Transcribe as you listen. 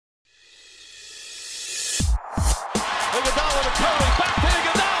Iguodala to Curry. Back to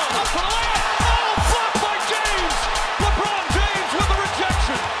Iguodala. Up for the layup. Oh, blocked by James. LeBron James with the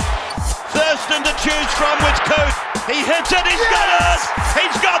rejection. Thurston to choose from with Coates. He hits it. He's got it.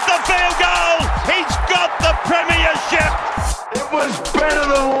 He's got the field goal. He's got the premiership. It was better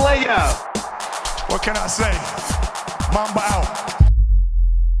than layup. What can I say? Mamba out.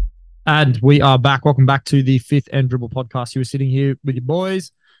 And we are back. Welcome back to the Fifth and Dribble podcast. You were sitting here with your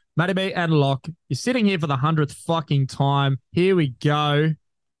boys, Matty B and Locke. You're sitting here for the 100th fucking time. Here we go.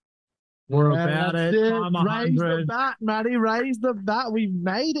 We're about it. I'm Raise the 100. bat, Matty. Raise the bat. We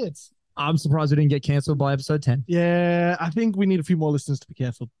made it. I'm surprised we didn't get cancelled by episode 10. Yeah, I think we need a few more listeners to be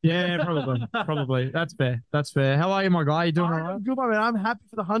cancelled. Yeah, probably. Probably. That's fair. That's fair. How are you, my guy? You doing all right? I'm good, my man. I'm happy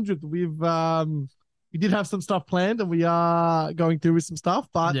for the 100th. We did have some stuff planned, and we are going through with some stuff.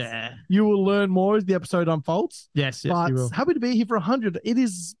 But Yeah. you will learn more as the episode unfolds. Yes, but you will. happy to be here for 100. It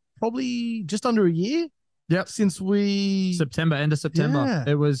is probably just under a year. Yep. Since we End of September. Yeah.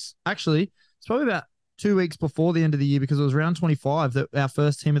 It was actually, it's probably about 2 weeks before the end of the year because it was round 25 that our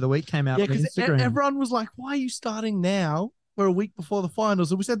first team of the week came out Yeah, on because Instagram. everyone was like, "Why are you starting now? We're a week before the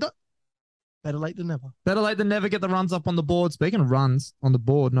finals." And we said, "Better late than never." Better late than never. Get the runs up on the board. Speaking of runs on the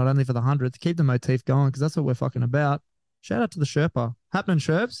board, not only for the 100th, keep the motif going because that's what we're fucking about. Shout out to the Sherpa. Happening,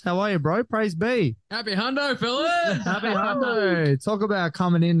 Sherps. How are you, bro? Praise be. Happy hundo, fellas. Happy hundo. Talk about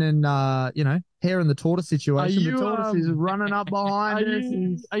coming in and, hair in the tortoise situation. Are you, the tortoise is running up behind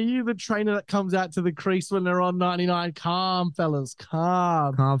us. Are you the trainer that comes out to the crease when they're on 99? Calm, fellas,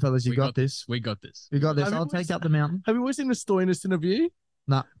 calm. Come on, fellas. You We got this. We got this. You got this. Have you I'll always- take out the mountain. Have you always seen the Stoinis interview?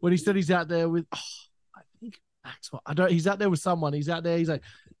 No. When he said he's out there with, I think Maxwell. I don't. He's out there with someone. He's out there. He's like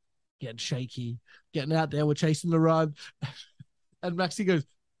getting shaky, getting out there. We're chasing the run, and Maxie goes,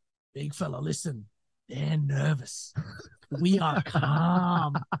 "Big fella, listen. They're nervous. We are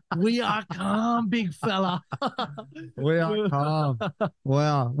calm. We are calm, big fella." We are calm.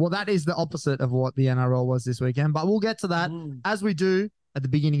 Wow. Well, that is the opposite of what the NRL was this weekend, but we'll get to that as we do at the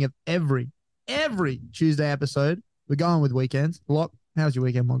beginning of every Tuesday episode. We're going with weekends. Locke, how's your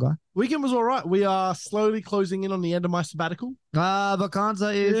weekend, my guy? Weekend was all right. We are slowly closing in on the end of my sabbatical.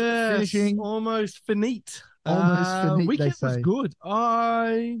 Vacanza is Yes, finishing. almost finite. Almost finite, they Weekend was say. good.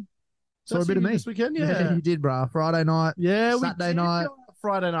 I Saw a bit of me this weekend. Yeah, you did, bro. Friday night. yeah. Saturday we did night. go out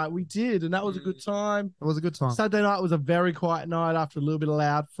Friday night. We did, and that was a good time. It was a good time. Saturday night was a very quiet night after a little bit of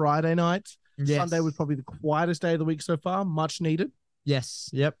loud Friday night. Yes. Sunday was probably the quietest day of the week so far. Much needed. Yes.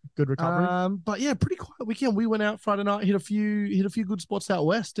 Yep. Good recovery. But yeah, pretty quiet weekend. We went out Friday night, hit a few good spots out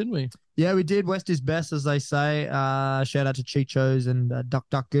west, didn't we? Yeah, we did. West is best, as they say. Shout out to Chichos and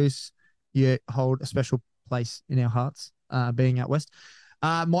Duck Goose. You hold a special place in our hearts, being out west.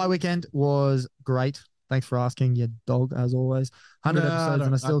 My weekend was great. Thanks for asking, you dog, as always. 100 episodes,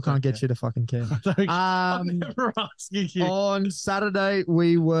 and I still can't get you to fucking care. I'm never asking you. On Saturday,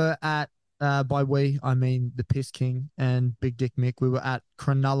 we were at, by we, I mean the Piss King and Big Dick Mick. We were at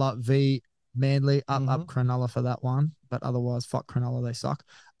Cronulla v Manly. Up Cronulla for that one. But otherwise, fuck Cronulla, they suck.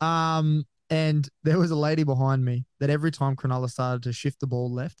 And there was a lady behind me that every time Cronulla started to shift the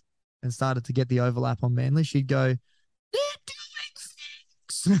ball left and started to get the overlap on Manly, she'd go, "They're doing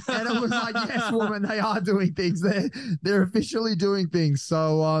things." And it was like, yes, woman, they are doing things. They're officially doing things.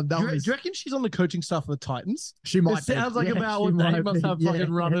 So that Do was... you reckon she's on the coaching staff of the Titans? She might It sounds like Yeah, about she what they might must be. have Yeah.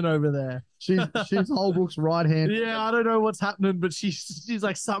 fucking running over there. She's Holbrook's right hand. Yeah, I don't know what's happening, but she's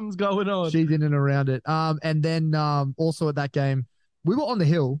like something's going on. She's in and around it. And then also at that game, we were on the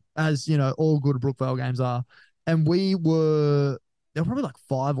hill, as you know, all good Brookvale games are, and there were probably like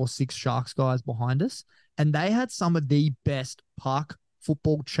 5 or 6 Sharks guys behind us, and they had some of the best park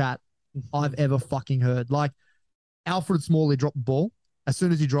football chat I've ever fucking heard. Like Alfred Smalley dropped the ball. As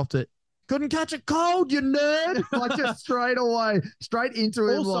soon as he dropped it, couldn't catch it cold, you nerd. Like just straight away, straight into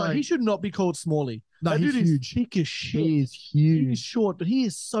him. Also, like, he should not be called Smalley. no, That he's dude huge. is thick as shit. He is He huge. is short, but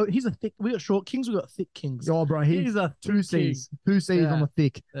he's a thick. We got short kings, we got thick kings. Oh, bro, He's a two thick C's, king. 2 C's on Yeah. the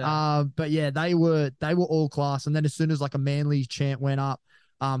thick. Yeah. But yeah, they were all class. And then as soon as like a Manly chant went up,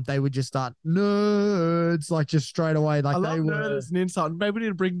 they would just start nerds, like just straight away. Like I they love were. nerd as an insult. Maybe we need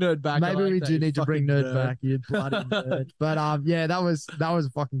to bring nerd back. I Maybe like we that, do you need to bring fucking nerd back. You bloody nerd. But yeah, that was a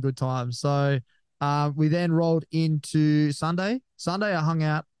fucking good time. So we then rolled into Sunday. Sunday I hung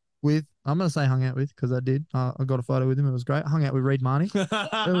out with. I'm gonna say hung out with because I did. I got a photo with him. It was great. I hung out with Reed Marnie.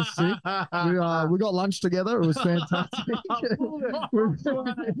 It was sick. We got lunch together. It was fantastic. Pull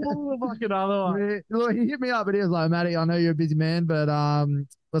the fucking other one. Look, he hit me up, but he was like, "Matty, I know you're a busy man, but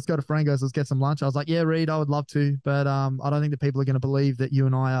let's go to Frango's. Let's get some lunch." I was like, "Yeah, Reed, I would love to, but I don't think that people are going to believe that you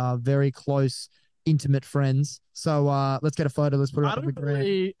and I are very close intimate friends. So let's get a photo. Let's put it up on the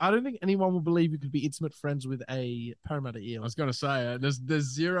gram. I don't think anyone will believe you could be intimate friends with a Parramatta I eel. was going to say,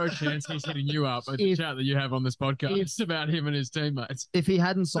 there's zero chance he's hitting you up at the chat that you have on this podcast. It's about him and his teammates. If he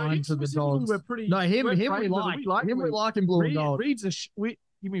hadn't signed to the Dogs, We're pretty. no, him we're we friends, like. Him we like in blue and gold. Reed's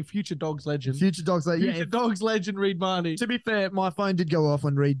you mean future Dogs legend? Future Dogs, Future Dogs legend, Reed Marnie. To be fair, my phone did go off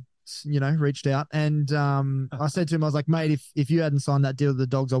when Reed, reached out, and I said to him, I was like, mate, if you hadn't signed that deal with the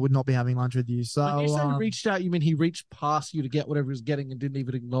Dogs, I would not be having lunch with you. So When you say reached out, you mean he reached past you to get whatever he was getting and didn't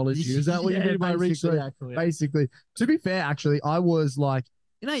even acknowledge you? Is that what you mean by reached out? Basically, to be fair, actually, I was like,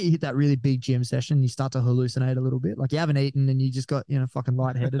 you hit that really big gym session, and you start to hallucinate a little bit, like you haven't eaten and you just got fucking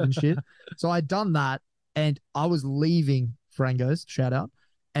lightheaded and shit. So I'd done that, and I was leaving Frango's, shout out.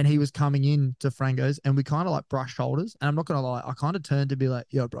 And he was coming in to Frango's, and we kind of like brushed shoulders. And I'm not gonna lie, I kind of turned to be like,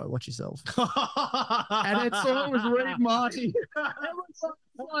 "Yo, bro, watch yourself." And it saw it was Reed Marty.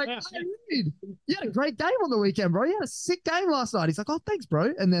 Like, hey, Reed, you had a great game on the weekend, bro. You had a sick game last night. He's like, "Oh, thanks,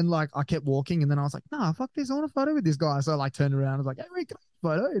 bro." And then like I kept walking, and then I was like, "Nah, fuck this. I want a photo with this guy." So I like turned around. I was like, "Hey, Reed, can I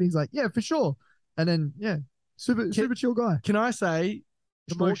have a photo?" And he's like, "Yeah, for sure." And then super chill guy. Can I say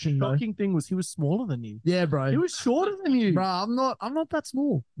the most Short king, though. shocking thing was he was smaller than you. Yeah, bro. He was shorter than you. Bro, I'm not that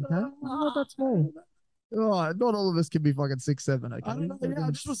small. Okay, I'm not that small. Oh, not all of us can be fucking 6'7". Okay, I don't know. Yeah,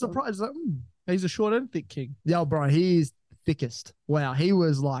 I just was surprised. Like, he's a short and thick king. Yeah, bro, he's thickest. Wow, he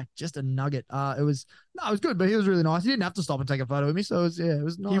was like just a nugget. It was good, but he was really nice. He didn't have to stop and take a photo with me, so it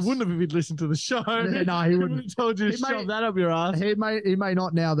was nice. He wouldn't have even listened to the show. Yeah, no, he wouldn't. have told you to shove that up your ass. He may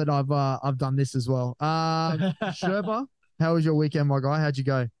not now that I've done this as well. Sherpa, how was your weekend, my guy? How'd you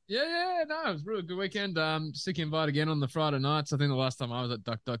go? Yeah, no, it was a really good weekend. Sick invite again on the Friday nights. I think the last time I was at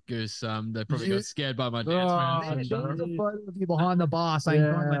Duck Goose, they probably got scared by my dance There moves. was a photo of you behind the bar saying,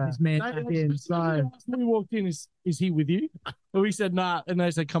 "Don't let this man back in." So When we walked in, is he with you? And we said, nah. And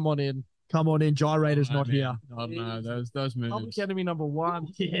they said, come on in. come on in, Gyrator's Oh, not man. here. Oh no, those moves. Public enemy number one.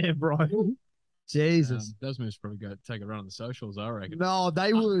 Yeah, bro. Jesus. Those moves probably go take a run on the socials, I reckon. No,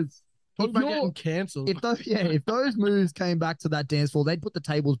 they was. Talk If about you're- getting cancelled. if those moves came back to that dance floor, they'd put the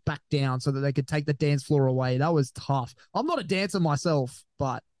tables back down so that they could take the dance floor away. That was tough. I'm not a dancer myself,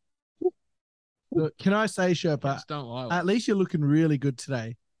 but Look, can I say, Sherpa, Just don't lie. at least you're looking really good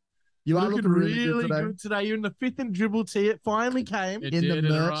today. you are looking really good today. You're in the fifth and dribble tee. It finally came. It in the did, it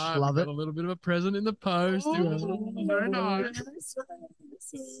merch, arrived. love We it. got a little bit of a present in the post. It was very nice.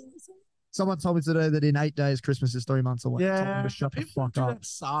 Someone told me today that in 8 days, Christmas is 3 months away. I told them to shut the people fuck do up. that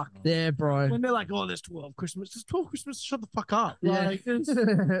suck. Yeah, bro. When they're like, oh, there's 12 Christmas. There's 12 Christmas. Shut the fuck up. Yeah. Like, it's-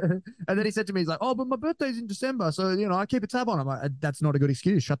 And then he said to me, he's like, "Oh, but my birthday's in December, so I keep a tab on it." I'm like, "That's not a good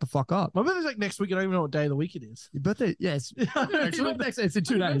excuse. Shut the fuck up." my birthday's like next week. I don't even know what day of the week it is. Your birthday, yes. It's in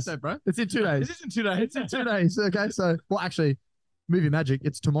 2 days. Bro. It's in 2 days. Is this in 2 days? It's in 2 days. Okay, so actually, movie magic.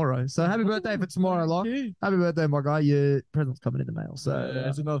 It's tomorrow. So happy birthday for tomorrow, Locke. Happy birthday, my guy. Your present's coming in the mail. So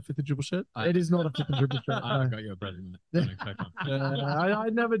There's another fifth and dribble shirt. it is not a fifth and triple shirt. I No. got you a present. Mate. Don't expect one. I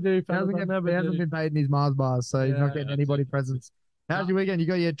never do. He fellas, I never hasn't do. been paid in his Mars bars, so he's not getting that's anybody it. presents. How's your weekend? You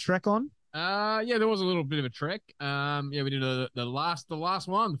got your trek on? Yeah, there was a little bit of a trek. We did the last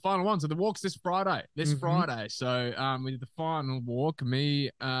one, the final one. So the walk's this Friday. Friday. So we did the final walk. Me,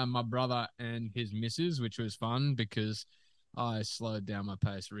 my brother, and his missus, which was fun because I slowed down my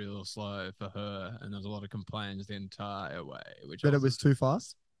pace real slow for her, and there was a lot of complaints the entire way. But it was too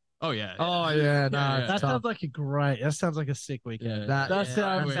fast. Oh yeah. Oh yeah, no, Yeah, it's That tough. sounds like a great. That sounds like a sick weekend. Yeah. That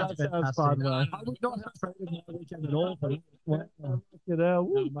sounds fun, though. I would not have traded my weekend at all.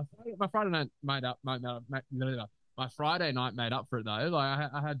 My Friday night made up. My Friday night made up for it though. Like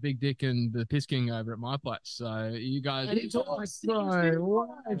I had Big Dick and the Piss King over at my place. So you guys.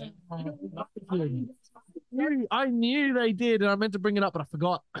 I knew they did, and I meant to bring it up, but I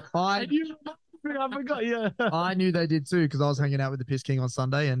forgot. I forgot. Yeah. I knew they did too because I was hanging out with the Piss King on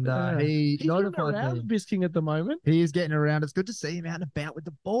Sunday, and he He's getting notified around me. the Bisking at the moment. He is getting around. It's good to see him out and about with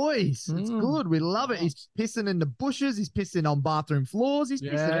the boys. It's good. We love it. He's pissing in the bushes. He's pissing on bathroom floors. He's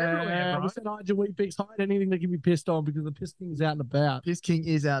pissing everywhere, bro. We said hide your wheat picks, hide anything that can be pissed on because the Bisking is out and about. Piss King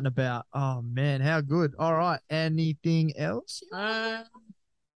is out and about. Oh man, how good. All right. Anything else?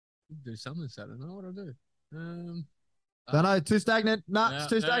 Do something Saturday night. What do I do? Don't know. Too stagnant. Nah, Yeah, it's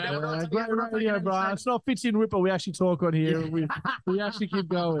too stagnant. yeah, We're not Great radio, bro. It's not Fitzy and Whipper. We actually talk on here. We actually keep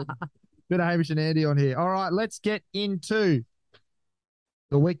going. Bit of Hamish and Andy on here. All right, let's get into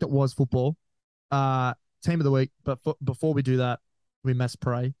the week that was football. Team of the week. But before we do that, we must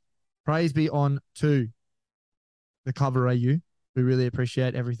pray. Praise be on to the Cover AU. We really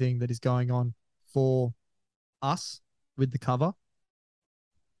appreciate everything that is going on for us with the cover.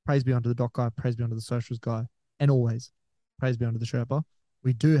 Praise be unto the doc guy. Praise be unto the socials guy. And always, praise be unto the Sherpa.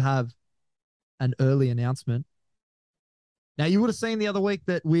 We do have an early announcement. Now, you would have seen the other week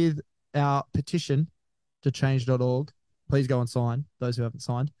that with our petition to change.org, please go and sign, those who haven't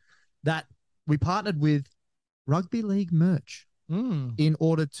signed, that we partnered with Rugby League merch in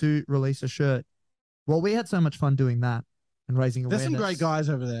order to release a shirt. Well, we had so much fun doing that and raising awareness. There's some great guys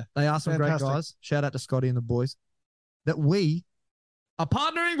over there. They are some Fantastic. great guys. Shout out to Scotty and the boys. That we are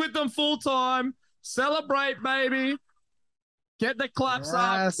partnering with them full time. Celebrate, baby. Get the claps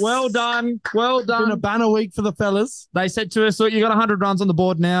up. Well done. Well Been a done. banner week for the fellas. They said to us, look, you got 100 runs on the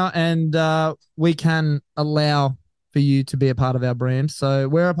board now, and we can allow for you to be a part of our brand. So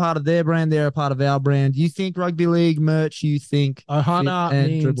we're a part of their brand. They're a part of our brand. You think rugby league merch, you think Ohana fit and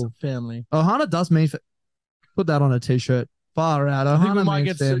means dribble. family. Ohana does mean put that on a t-shirt. Far out. I think we Ohana might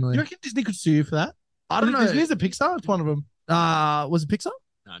means get sued. Do family. you reckon Disney could sue you for that? I don't know. Disney's a Pixar. It's one of them. Was it Pixar?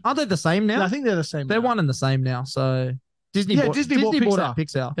 No. Aren't they the same now? Yeah, I think they're the same. They're now. one and the same now. So Disney Yeah, bought, Disney bought out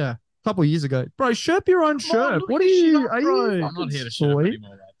Pixar. Yeah. A couple of years ago. Bro, shirp your own Come on, shirt. look What at are this you? shit, Are bro. you? I'm not here to sweet? shirp anymore,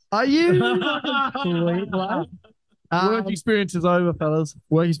 lads. Are you? Sweet, lad. Work experience is over, fellas.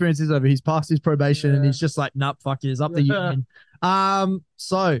 Work experience is over. He's passed his probation and he's just like, nope, fuck you. It's up to you. Man.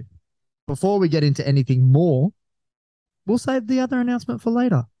 So before we get into anything more, we'll save the other announcement for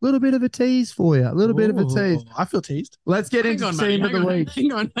later. A little bit of a tease for you. A little bit of a tease. I feel teased. Let's get Hang into on, team mate. of the week.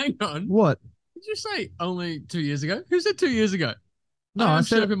 Hang on. What? Did you say only 2 years ago? Who said 2 years ago? No, I'm I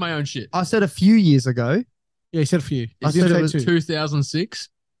said shirping my own shit. I said a few years ago. Yeah, he said for you. I He did said it say was two. 2006.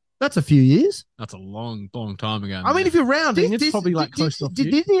 That's a few years. That's a long time ago. I mean, if you're rounding, it's Dis- probably like did, close to a did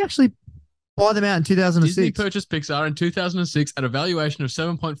few. Disney actually buy them out in 2006? Disney purchased Pixar in 2006 at a valuation of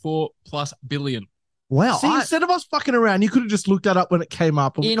 7.4 plus billion. Wow. See, instead of us fucking around, you could have just looked that up when it came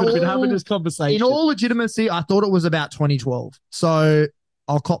up and we In could have been all- having this conversation. in all legitimacy, I thought it was about 2012. So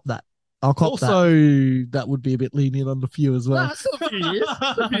I'll cop that. I'll cop that. also, that would be a bit lenient on the few as well. That's a few years.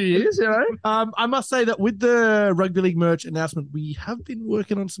 A few years, you know. I must say that with the rugby league merch announcement, we have been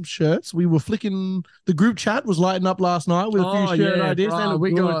working on some shirts. We were flicking the group chat was lighting up last night with a few shirt ideas. They bro, look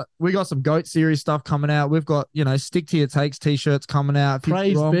we good. got some GOAT series stuff coming out. We've got, stick to your takes t-shirts coming out.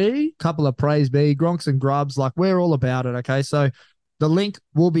 Praise be. Couple of praise be, Gronks and Grubs. Like, we're all about it. Okay. So the link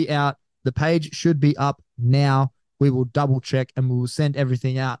will be out. The page should be up now. We will double check and we will send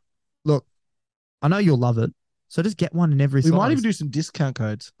everything out. Look, I know you'll love it. So just get one in every We size. might even do some discount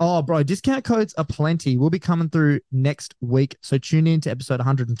codes. Oh, bro, discount codes are plenty. We'll be coming through next week. So tune in to episode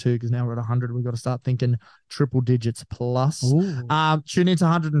 102 because now we're at 100. We've got to start thinking triple digits plus. Tune in to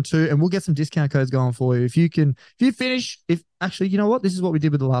 102 and we'll get some discount codes going for you. If you finish, actually, you know what? This is what we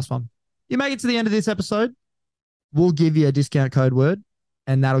did with the last one. You make it to the end of this episode, we'll give you a discount code word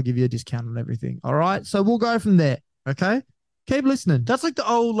and that'll give you a discount on everything. All right. So we'll go from there. Okay. Keep listening. That's like the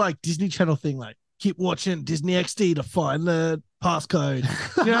old Disney Channel thing, keep watching Disney XD to find the passcode.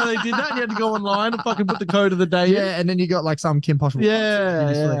 You know how they did that? You had to go online and fucking put the code of the day in. Yeah. And then you got like some Kim Possible.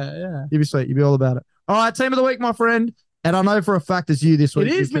 Yeah. You'd be sweet. You'd be all about it. All right, team of the week, my friend. And I know for a fact it's you this week.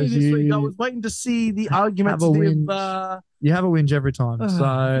 It is me because this week. I you- was waiting to see the arguments. a of whinge. You have a whinge every time.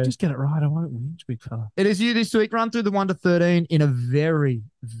 So just get it right. I won't whinge, big fella. it is you this week. Run through the 1 to 13 in a very,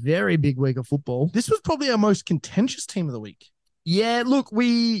 very big week of football. This was probably our most contentious team of the week. Yeah, look,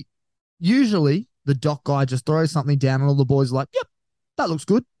 we usually the doc guy just throws something down and all the boys are like, yep, that looks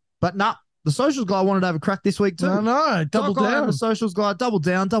good. But nah, the socials guy wanted to have a crack this week too. No, double Doc guy and down. the socials guy, double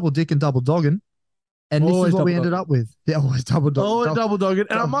down, double dick, and double dogging. And this Always is what we double ended up with. Yeah, always double dog. Oh, double dogged.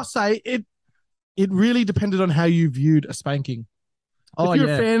 And I must say, it really depended on how you viewed a spanking. Oh, if you're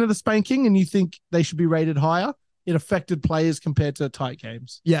yeah. a fan of the spanking and you think they should be rated higher, it affected players compared to tight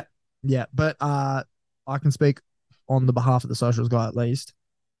games. Yeah, but I can speak on the behalf of the socials guy at least.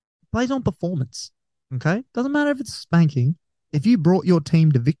 It plays on performance. Okay, doesn't matter if it's spanking. If you brought your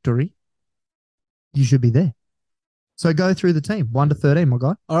team to victory, you should be there. So go through the team 1 to 13, my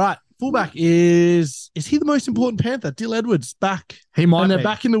guy. All right. Fullback is he the most important Panther? Dill Edwards back. He might And they're be.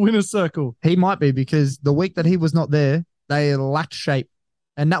 back in the winner's circle. He might be because the week that he was not there, they lacked shape,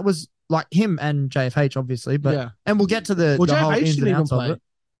 and that was like him and JFH obviously. But yeah. and we'll get to the whole JFH ins didn't and even outs of play. it.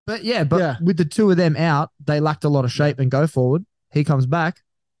 But but Yeah. with the two of them out, they lacked a lot of shape and go forward. He comes back,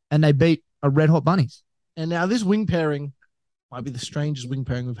 and they beat a red hot bunnies. And now this wing pairing might be the strangest wing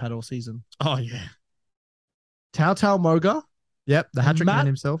pairing we've had all season. Oh yeah. Tau Moga, Yep, the hat trick Matt- man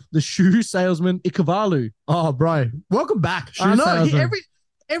himself. the shoe salesman Ikavalu. Oh, bro, welcome back. I know salesman.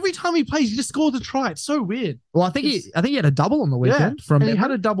 every time he plays, he just scores a try. It's so weird. Well, I think he had a double on the weekend from. And he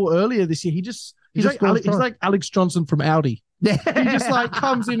had a double earlier this year. He's just scores he's tries. like Alex Johnson from Audi. yeah, He just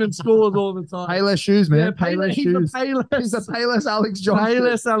comes in and scores all the time. Payless shoes, man. Yeah, Payless he's shoes. the Payless. He's the Payless Alex Johnson.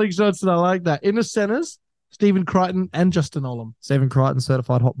 Payless Alex Johnson. I like that. In the centers, Stephen Crichton, and Justin Olam. Stephen Crichton,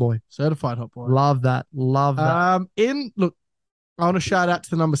 certified hot boy. Certified hot boy. Love that. Love that. Look, I want to shout out to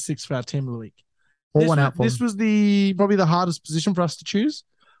the number 6 for our team of the week. Pour one out for This him. was probably the hardest position for us to choose.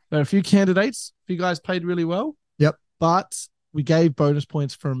 There are a few candidates. A few guys played really well. Yep. But we gave bonus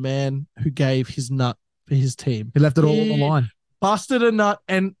points for a man who gave his nut for his team. He left it all on the line. Busted a nut,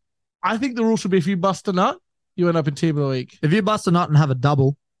 and I think the rule should be if you bust a nut, you end up in team of the week. If you bust a nut and have a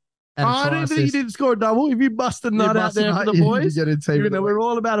double, and I don't think you didn't score a double. If you bust a nut out there for the boys, we're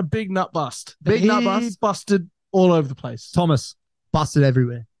all about a big nut bust. Big nut bust. He's busted all over the place. Thomas busted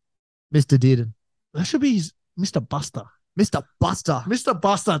everywhere. Mr. Dearden. That should be his Mr. Buster. Mr. Buster. Mr.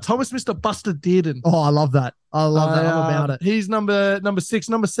 Buster. Thomas Mr. Buster Dearden. Oh, I love that. I love that. I'm about it. He's number 6.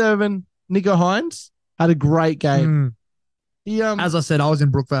 Number 7, Nico Hines had a great game. He As I said, I was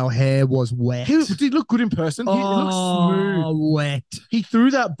in Brookvale. Hair was wet. he did look good in person. He looked smooth. Wet. He threw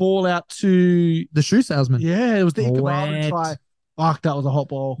that ball out to The shoe salesman. yeah, it was the Ichabod Wet. try. Fuck, that was a hot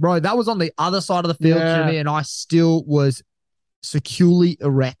ball. Bro, that was on the other side of the field Yeah. to me, and I still was securely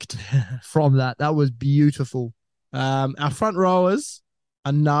erect from that. That was beautiful. Our front rowers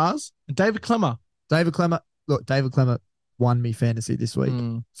are Nas and David Clemmer. David Clemmer. Look, David Clemmer won me fantasy this week.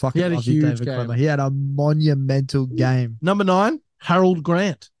 Fucking He had a love you, huge David game. Clemmer. He had a monumental game. Number 9, Harold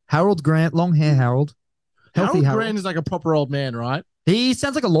Grant. Harold Grant, long hair Harold. Healthy Harold Grant is like a proper old man, right? He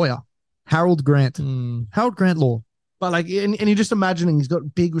sounds like a lawyer. Harold Grant. Harold Grant Law. But like, and you're just imagining he's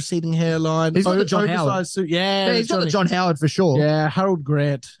got big receding hairline. He's got the John oversized Howard. suit. Yeah, Yeah, he's got the Johnny. John Howard for sure. Yeah, Harold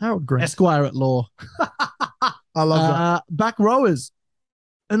Grant, Harold Grant. Esquire at law. I love that. Back rowers,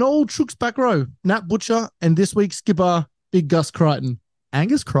 an old Chooks back row, Nat Butcher, and this week's skipper, Big Gus Crichton.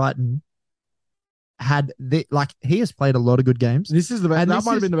 Angus Crichton he has played a lot of good games. This is the best. And That this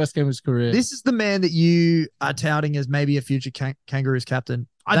might have is- been the best game of his career. This is the man that you are touting as maybe a future Kangaroos captain.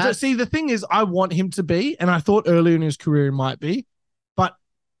 I That- just see the thing is, I want him to be, and I thought earlier in his career he might be, but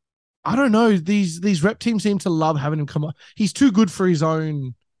I don't know. These rep teams seem to love having him come up. He's too good for his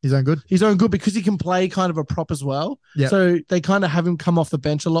own good. good because he can play kind of a prop as well. Yep. So they kind of have him come off the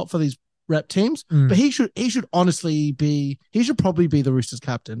bench a lot for these rep teams. Mm. But he should honestly be. He should probably be the Roosters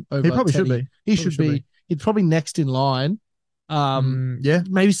captain. Over He probably should Teddy. be. He Probably should be. He'd probably next in line. Yeah.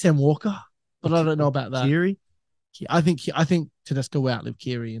 Maybe Sam Walker, but I don't know about that. Kiri. I think Tedesco will outlive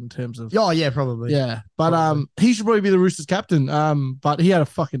Kiri in terms of. Oh, yeah, probably. Yeah, but Probably. he should probably be the Roosters captain. But he had a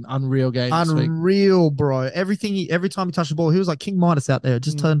fucking unreal game this week. Unreal, bro. Every time he touched the ball, he was like King Midas out there. It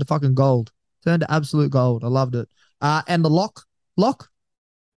just turned to fucking gold. Turned to absolute gold. I loved it. And the lock.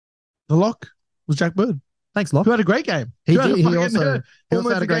 The lock was Jack Bird, Thanks, Lock. who had a great game. He had did. a He fucking, also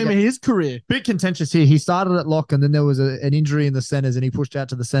almost had a a great game of game. his career. Bit contentious here. He started at lock, and then there was an injury in the centers, and he pushed out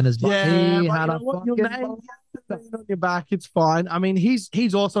to the centers. But he but had you a know what? Your fucking name on your back. It's fine. I mean,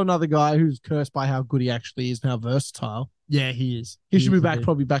 he's also another guy who's cursed by how good he actually is and how versatile. Yeah, he is. He should be is back, indeed.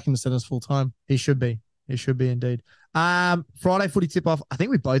 probably back in the centers full time. He should be. He should be indeed. Friday footy tip off. I think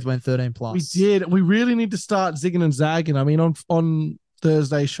we both went 13 plus. We did. We really need to start zigging and zagging. I mean, on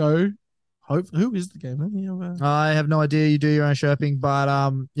Thursday show, who is the game? Let me have a- I have no idea. You do your own shopping, but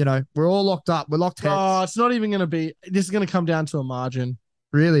we're all locked up. We're locked heads. Oh, it's not even going to be. This is going to come down to a margin.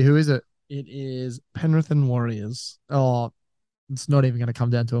 Really? Who is it? It is Penrith and Warriors. Oh, it's not even going to come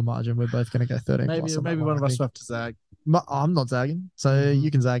down to a margin. We're both going to go 13 Maybe plus. on maybe that one of I us think. will have to zag. I'm not zagging, so you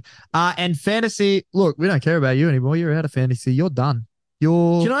can zag. And fantasy, look, we don't care about you anymore. You're out of fantasy. You're done.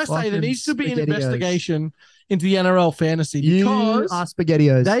 You're. Can I say there fucking needs to be an SpaghettiOs. investigation into the NRL fantasy You because are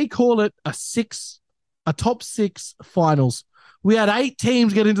spaghettios. they call it a top 6 finals. We had 8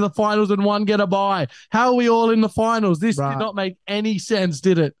 teams get into the finals and 1 get a bye. How are we all in the finals? This Right. did not make any sense,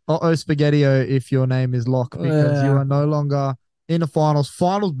 did it? Spaghettio if your name is Lock because Yeah. you are no longer in the finals.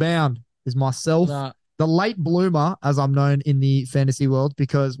 Finals bound is myself, Nah. the late bloomer, as I'm known in the fantasy world,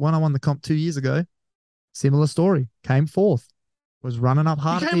 because when I won the comp 2 years ago, similar story. Came fourth, was running up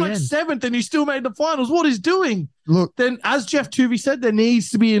hard He at came the like end. 7th and he still made the finals. What is doing? Look, Then, as Jeff Tuvey said, there needs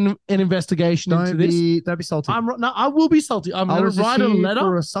to be an investigation into this. don't be salty. I will be salty. I'm I going was to just write a here letter.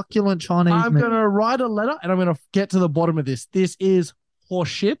 for a succulent Chinese I'm man. going to write a letter and I'm going to get to the bottom of this. This is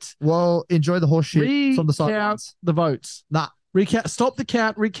horseshit. Well, enjoy the horse shit from the Recount sidelines. the votes. Nah. Stop the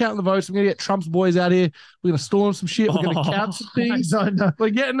count, recount the votes. We're going to get Trump's boys out here. We're going to storm some shit. We're going to count some things. I know. We're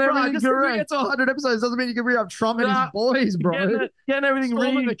getting Bro, everything just 'cause we correct. get to 100 episodes doesn't mean you can bring up Trump and Nah. his boys, bro. Getting everything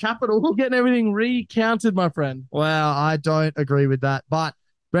Storming the Capitol. getting everything recounted, my friend. Well, I don't agree with that. But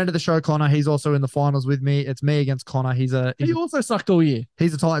friend of the show, Connor, he's also in the finals with me. It's me against Connor. He's a He also sucked all year.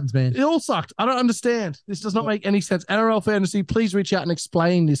 Titans man. It all sucked. I don't understand. This does not make any sense. NRL fantasy, please reach out and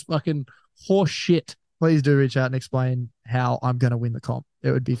explain this fucking horse shit please do reach out and explain how I'm going to win the comp. It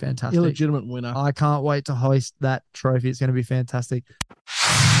would be fantastic. Illegitimate winner. I can't wait to hoist that trophy. It's going to be fantastic.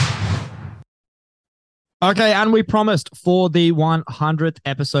 Okay, and we promised for the 100th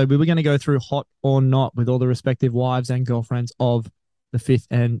episode, we were going to go through hot or not with all the respective wives and girlfriends of the Fifth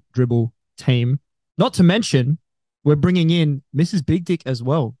and Dribble team. Not to mention, we're bringing in Mrs. Big Dick as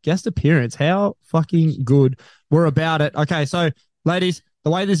well. Guest appearance. How fucking good we're about it. Okay, so ladies,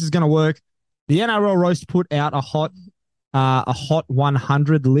 the way this is going to work, the NRL Roast put out a hot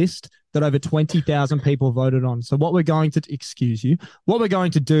 100 list that over 20,000 people voted on. So what we're going to, what we're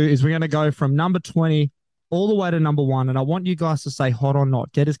going to do is we're going to go from number 20 all the way to number 1. And I want you guys to say hot or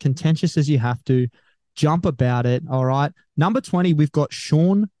not. Get as contentious as you have to. Jump about it. All right. Number 20, we've got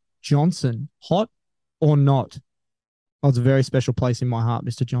Shaun Johnson. Hot or not? Oh, it's a very special place in my heart,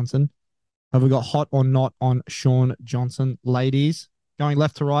 Mr. Johnson. Have we got hot or not on Shaun Johnson? Ladies, going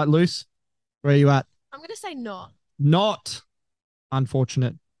left to right, Luce, where are you at? I'm going to say not. Not.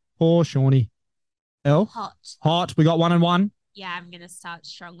 Unfortunate. Poor Shawnee. L? Hot. Hot. We got 1 and 1. Yeah, I'm going to start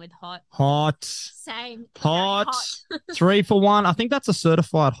strong with hot. Hot. Same. Hot. Very 3 for 1. I think that's a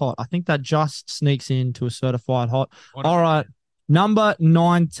certified hot. I think that just sneaks into a certified hot. All right. Number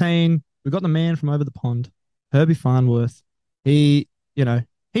 19. We got the man from over the pond, Herbie Farnworth. He,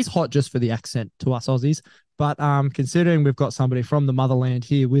 he's hot just for the accent to us Aussies. But considering we've got somebody from the motherland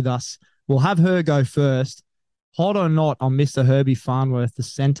here with us, we'll have her go first. Hot or not on Mr. Herbie Farnworth, the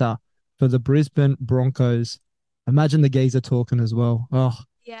center for the Brisbane Broncos. Imagine the geezer talking as well. Oh,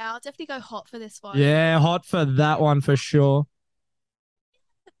 Yeah, I'll definitely go hot for this one. yeah, hot for that one for sure.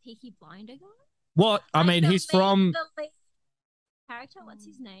 The Peaky Blinder guy? What? I mean, he's from The lead character, what's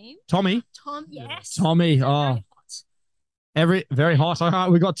his name? Tommy. Tom, yes. Tommy. So Oh, very hot. very hot. All right,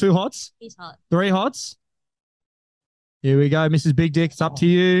 we got 2 hots, He's hot. 3 hots. Here we go, Mrs. Big Dick. It's up to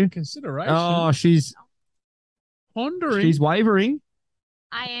you. Consideration. Oh, she's Pondering. wavering.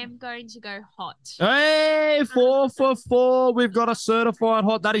 I am going to go hot. Hey, 4 for 4. We've got a certified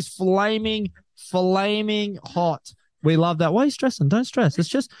hot. That is flaming hot. We love that. Why are you stressing? Don't stress. It's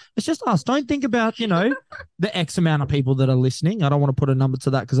just us. Don't think about, the X amount of people that are listening. I don't want to put a number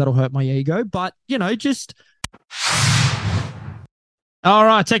to that because that'll hurt my ego. But, just. All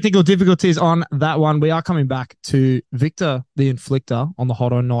right. Technical difficulties on that one. We are coming back to Victor, the Inflictor, on the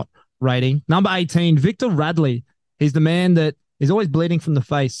hot or not rating. Number 18, Victor Radley. He's the man that is always bleeding from the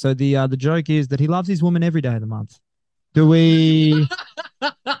face. So the joke is that he loves his woman every day of the month. Do we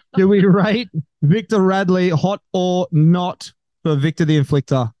rate Victor Radley hot or not for Victor the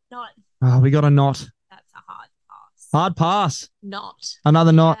Inflictor? Not. Oh, we got a not. That's a hard pass. Hard pass. Not.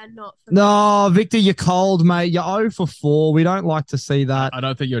 Another not. Yeah, not for me. No, Victor, you're cold, mate. You're 0 for 4. We don't like to see that. I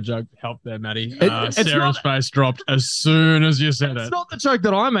don't think your joke helped there, Matty. It's Sarah's face dropped as soon as you said It's it. not the joke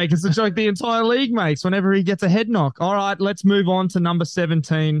that I make. It's the joke the entire league makes whenever he gets a head knock. All right, let's move on to number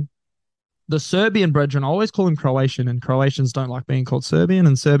 17. The Serbian brethren. I always call him Croatian, and Croatians don't like being called Serbian,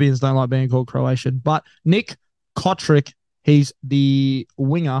 and Serbians don't like being called Croatian. But Nick Kotrick, he's the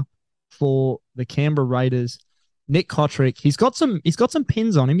winger for the Canberra Raiders. Nick Kotrick, he's got some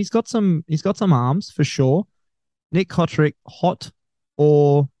pins on him. He's got some arms for sure. Nick Kotrick, hot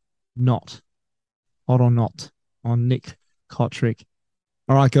or not? Hot or not on Nick Kotrick?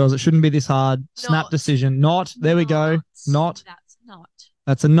 All right, girls, it shouldn't be this hard. Snap Not. decision. Not. There we go. Not. That's not.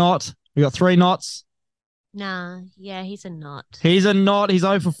 That's a not. We got 3 knots. Nah, yeah, he's a not. He's a not. He's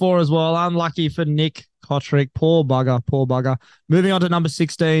 0 for 4 as well. Unlucky for Nick Kotrick. Poor bugger. Moving on to number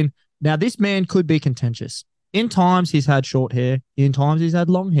 16. Now, this man could be contentious. In times, he's had short hair. In times, he's had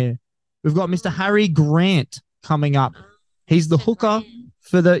long hair. We've got Mr. Harry Grant coming up. He's the Mr. hooker Grant.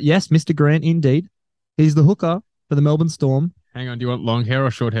 for the... Yes, Mr. Grant, indeed. He's the hooker for the Melbourne Storm. Hang on, do you want long hair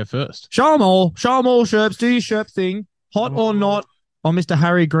or short hair first? Show them all, Sherps. Do your Sherp thing. Hot or not on Mr.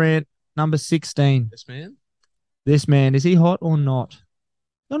 Harry Grant, number 16. This man? This man, is he hot or not?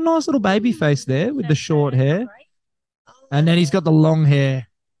 Got a nice little baby face there with the short hair. And then he's got the long hair.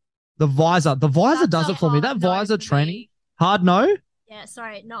 The visor. The visor That's does a it for me. That hard no visor for training. me. Hard no? Yeah,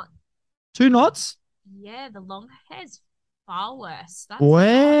 sorry, not. 2 knots? Yeah, the long hair's far worse. That's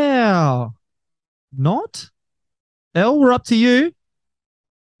Wow. Not? Elle, we're up to you.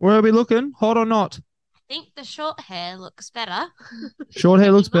 Where are we looking? Hot or not? I think the short hair looks better. Short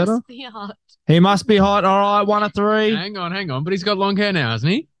hair looks He must better. be hot. He must be hot. All right, 1 of 3. Hang on. But he's got long hair now,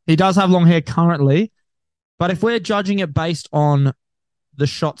 hasn't he? He does have long hair currently. But if we're judging it based on the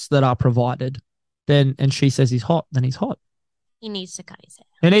shots that are provided, then and she says he's hot, then he's hot. He needs to cut his hair.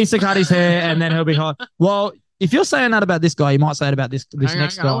 He needs to cut his hair and then he'll be hot. Well, if you're saying that about this guy, you might say it about this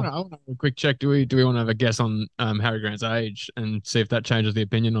next Hang on, guy. I want to have a quick check. Do we want to have a guess on Harry Grant's age and see if that changes the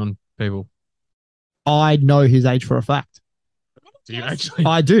opinion on people? I know his age for a fact. Do you actually?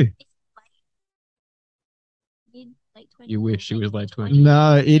 I do. Late 20s, You wish he was late 20s.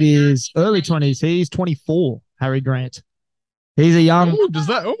 No, it is early 20s. He's 24, Harry Grant. He's a young. Oh,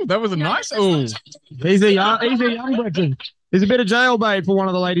 that was a nice. Oh, He's a young veteran. He's a bit of jailbait for one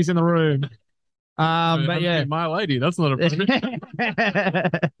of the ladies in the room. But yeah, my lady. That's not a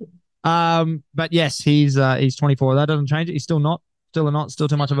problem. but yes, he's 24. That doesn't change it. He's still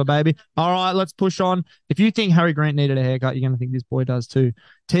too much of a baby. All right, let's push on. If you think Harry Grant needed a haircut, you're gonna think this boy does too.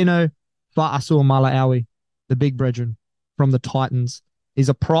 Tino Fa'asuamaleaui, the big brethren from the Titans. He's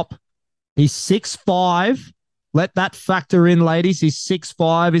a prop. He's 6'5". Let that factor in, ladies. He's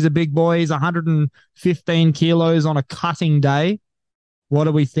 6'5". He's a big boy. He's 115 kilos on a cutting day. What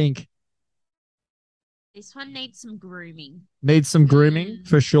do we think? This one needs some grooming. Needs some grooming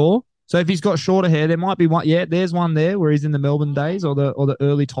for sure. So if he's got shorter hair, there might be one. Yeah, there's one there where he's in the Melbourne days or the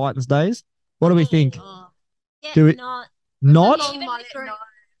early Titans days. What do we think? Oh. Yeah, Do it- not. Not? Even with-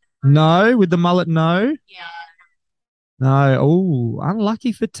 No. With the mullet, no. Yeah. No. Oh,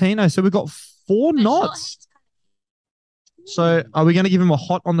 unlucky for Tino. So we've got 4 But knots. short hair's So are we going to give him a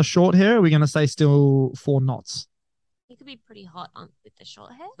hot on the short hair? Or are we going to say still 4 knots? He could be pretty hot with the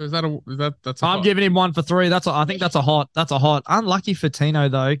short hair. That's a I'm hot. giving him 1 for 3. I think that's a hot. That's a hot. Unlucky for Tino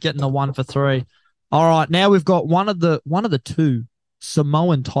though, getting the 1 for 3. All right, now we've got one of the 2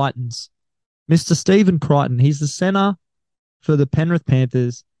 Samoan Titans, Mr. Stephen Crichton. He's the center for the Penrith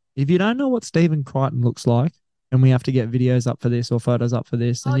Panthers. If you don't know what Stephen Crichton looks like, and we have to get videos up for this or photos up for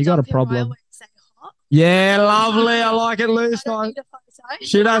this, then you got a problem. Yeah, lovely. I like it, Luce.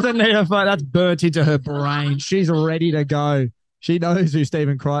 She doesn't need a photo. That's burnt into her brain. She's ready to go. She knows who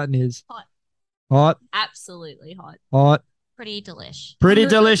Stephen Crichton is. Hot. Hot. Absolutely hot. Hot. Pretty delish. Pretty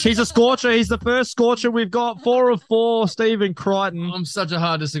delish. He's a scorcher. He's the first scorcher we've got. 4 of 4, Stephen Crichton. I'm such a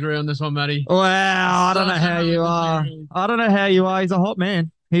hard disagree on this one, Matty. Wow, I don't know how you are. I don't know how you are. He's a hot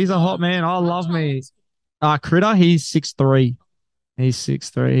man. He's a hot man. I love me. Critter, he's 6'3". He's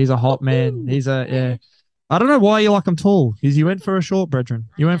 6'3". He's a hot man. Yeah. I don't know why you like him tall. Because you went for a short, brethren.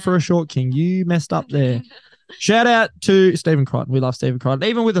 You went for a short king. You messed up there. Shout out to Stephen Crichton. We love Stephen Crichton.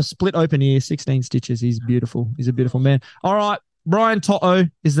 Even with a split open ear, 16 stitches, he's beautiful. He's a beautiful man. All right, Brian To'o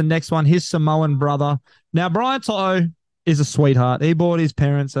is the next one, his Samoan brother. Now, Brian To'o is a sweetheart. He bought his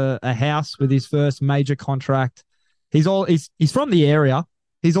parents a house with his first major contract. He's from the area.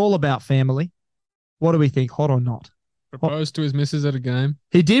 He's all about family. What do we think, hot or not? Proposed to his missus at a game.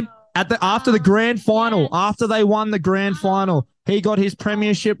 He did after the grand final, after they won the grand final. He got his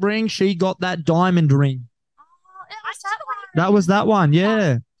premiership ring. She got that diamond ring. That was that one,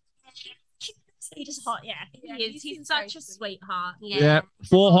 yeah. He's just hot, yeah. He is. He's such a sweetheart. Yeah.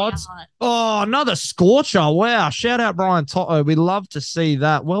 4 hots. Oh, another scorcher. Wow. Shout out Brian To'o. We love to see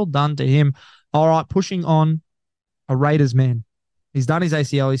that. Well done to him. All right, pushing on a Raiders man. He's done his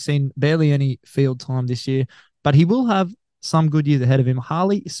ACL. He's seen barely any field time this year, but he will have some good years ahead of him.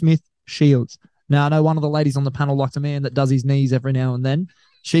 Harley Smith Shields. Now, I know one of the ladies on the panel likes a man that does his knees every now and then.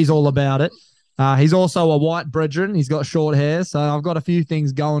 She's all about it. He's also a white brethren. He's got short hair, so I've got a few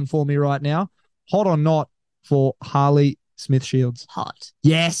things going for me right now. Hot or not for Harley Smith Shields? Hot.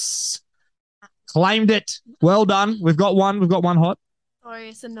 Yes. Claimed it. Well done. We've got one. We've got one hot. Sorry,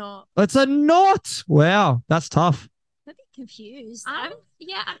 it's a not. It's a not. Wow, that's tough. I'm a bit confused. I'm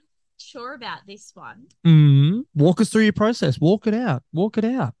sure about this one. Walk us through your process. Walk it out. Walk it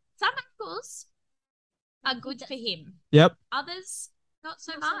out. Some angles are good for him. Yep. Others, not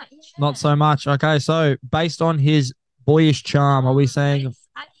so much. Not so much. Okay, so based on his boyish charm, are we saying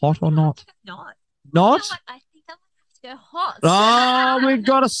hot or not? Not. Not? I think I might have to go hot. Oh, we've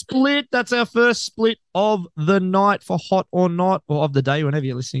got a split. That's our first split of the night for hot or not, or of the day, whenever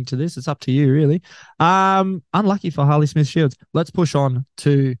you're listening to this. It's up to you, really. Unlucky for Harley Smith Shields. Let's push on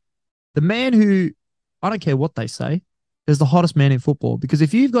to the man who, I don't care what they say, is the hottest man in football. Because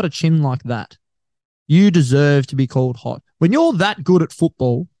if you've got a chin like that, you deserve to be called hot. When you're that good at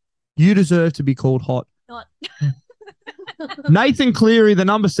football, you deserve to be called hot. Not. Nathan Cleary, the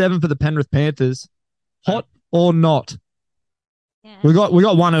number 7 for the Penrith Panthers. Hot or not? Yeah. We got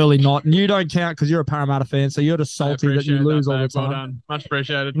one early not, and you don't count because you're a Parramatta fan, so you're just salty that you lose all the time. Well done. Much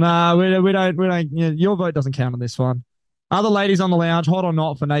appreciated. Nah, we don't. Your vote doesn't count on this one. Other ladies on the lounge, hot or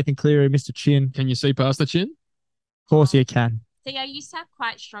not for Nathan Cleary, Mr. Chin? Can you see past the chin? Of course you can. See, I used to have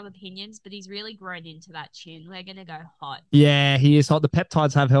quite strong opinions, but he's really grown into that chin. We're going to go hot. Yeah, he is hot. The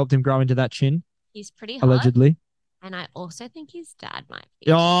peptides have helped him grow into that chin, He's pretty hot. allegedly. And I also think his dad might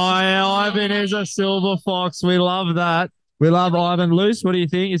be. Oh, Ivan is a silver fox. We love that. We love Ivan. Luce, what do you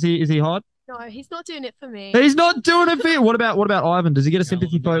think? Is he hot? No, he's not doing it for me. He's not doing it for you. What about Ivan? Does he get a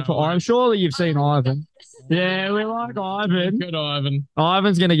sympathy vote for Ivan? Surely you've seen Ivan. Yeah, we like Ivan. Good Ivan.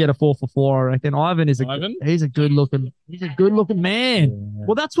 Ivan's gonna get a 4 for 4, I reckon. He's a good looking man.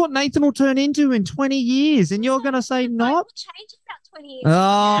 Well, that's what Nathan will turn into in 20 years, and you're gonna say not? Change about 20 years.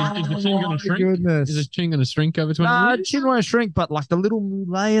 Oh, Is the chin going my to shrink? goodness. Is his chin going to shrink over 20 Nah, years? chin won't shrink, but like the little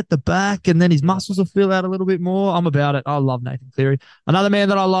mullet at the back, and then his muscles will fill out a little bit more. I'm about it. I love Nathan Cleary. Another man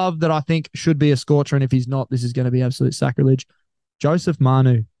that I love that I think should be a scorcher, and if he's not, this is going to be absolute sacrilege. Joseph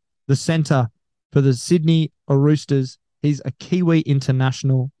Manu, the centre for the Sydney Roosters. He's a Kiwi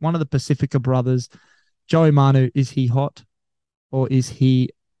international, one of the Pacifica brothers. Joey Manu, is he hot or is he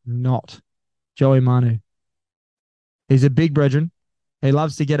not? Joey Manu. He's a big brethren. He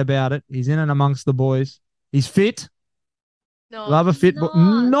loves to get about it. He's in and amongst the boys. He's fit. No. Love a fit boy.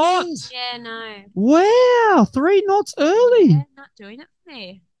 Not. Yeah, no. Wow. 3 knots early. Yeah, not doing it for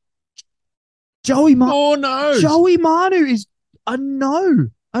me. Joey Manu. Oh, no. Joey Manu is a no.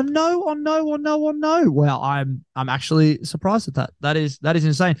 A no on no on no on no. Well, I'm actually surprised at that. That is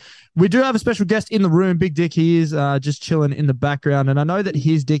insane. We do have a special guest in the room. Big Dick, he is just chilling in the background. And I know that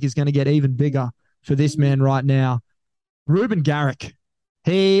his dick is going to get even bigger for this man right now. Ruben Garrick.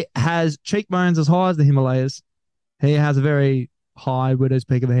 He has cheekbones as high as the Himalayas. He has a very high widow's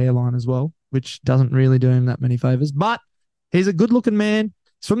peak of a hairline as well, which doesn't really do him that many favors. But he's a good-looking man.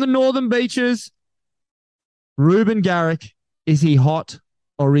 He's from the Northern Beaches. Ruben Garrick. Is he hot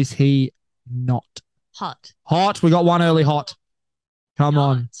or is he not? Hot. Hot. We got one early hot. Come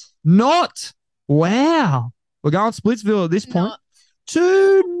on. Not. Wow. We're going Splitsville at this point. Not.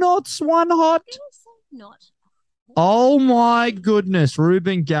 2 knots, 1 hot. Not. Oh my goodness,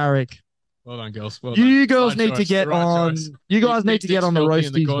 Ruben Garrick. Well done, girls. Well You done. girls Right need to choice, get right on. choice. You guys need to get on the Dick's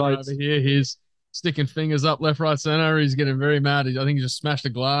filthy in roasties corner votes. over here. He's sticking fingers up left, right, center. He's getting very mad. I think he just smashed a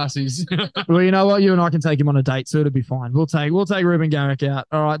glass. He's Well, you know what? You and I can take him on a date, so it'll be fine. We'll take Ruben Garrick out.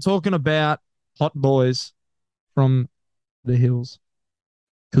 All right, talking about hot boys from the hills,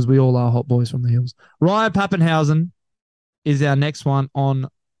 because we all are hot boys from the hills. Ryan Pappenhausen is our next one on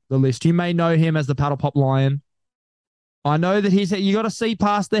the list. You may know him as the Paddle Pop Lion. I know that you got to see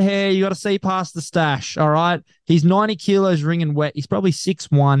past the hair. You got to see past the stash. All right. He's 90 kilos ringing wet. He's probably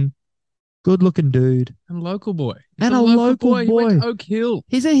 6'1". Good looking dude. a local boy. And a local He went boy. to Oak Hill.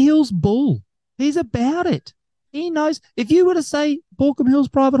 He's a Hills bull. He's about it. He knows. If you were to say Borkham Hills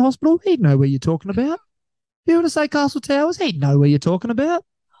Private Hospital, he'd know where you're talking about. If you were to say Castle Towers, he'd know where you're talking about.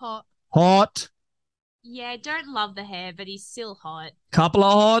 Hot. Hot. Yeah, don't love the hair, but he's still hot. Couple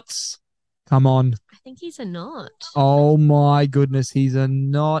of hots. Come on. I think he's a not. Oh my goodness. He's a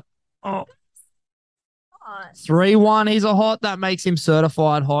not. Oh. Hot. 3-1. He's a hot. That makes him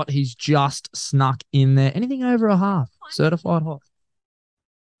certified hot. He's just snuck in there. Anything over a half. Certified hot.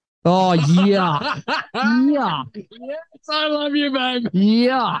 Oh, yeah. Yeah. Yes, I love you, babe.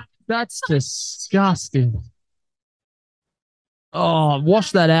 Yeah. That's disgusting. Oh,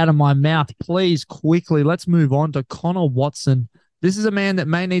 wash that out of my mouth, please, quickly. Let's move on to Connor Watson. This is a man that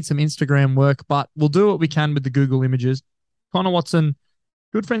may need some Instagram work, but we'll do what we can with the Google images. Connor Watson,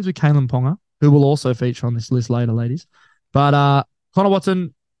 good friends with Kalen Ponga, who will also feature on this list later, ladies. But Connor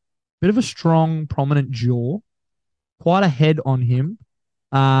Watson, bit of a strong, prominent jaw, quite a head on him.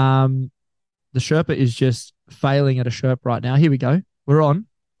 The Sherpa is just failing at a Sherpa right now. Here we go. We're on.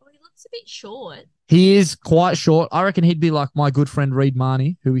 Well, he looks a bit short. He is quite short. I reckon he'd be like my good friend Reed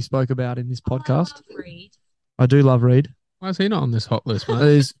Marnie, who we spoke about in this podcast. I love Reed. I do love Reed. Why is he not on this hot list, mate?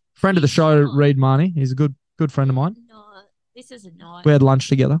 He's friend of the show, Reed Marnie. He's a good friend of mine. Not. This is a not. We had lunch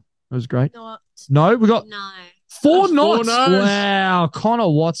together. It was great. Not. No, we got No. 4 That's knots. 4 no's. Wow. Connor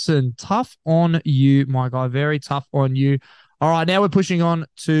Watson, tough on you, my guy. Very tough on you. All right, now we're pushing on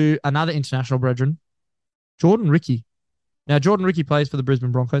to another international brethren, Jordan Ricky. Now, Jordan Ricky plays for the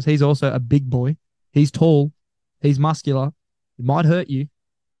Brisbane Broncos. He's also a big boy. He's tall. He's muscular. It might hurt you.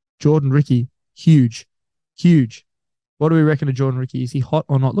 Jordan Ricky, huge. Huge. What do we reckon of Jordan Ricky? Is he hot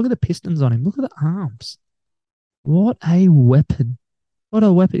or not? Look at the pistons on him. Look at the arms. What a weapon. What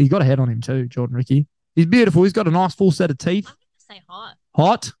a weapon. He's got a head on him too, Jordan Ricky. He's beautiful. He's got a nice full set of teeth. I'm going to say hot.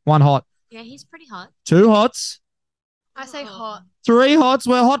 Hot. 1 hot. Yeah, he's pretty hot. 2 hots. I say hot. 3 hots.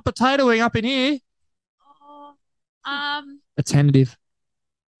 We're hot potatoing up in here. Oh, A tentative.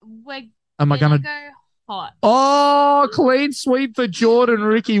 we're Am I gonna going to... go hot. Oh, clean sweep for Jordan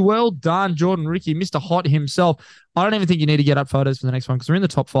Ricky. Well done, Jordan Ricky. Mr. Hot himself. I don't even think you need to get up photos for the next one because we're in the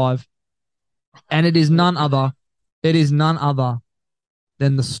top 5. And it is none other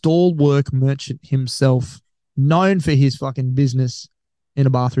than the stall work merchant himself, known for his fucking business in a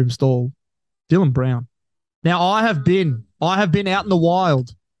bathroom stall, Dylan Brown. Now, I have been out in the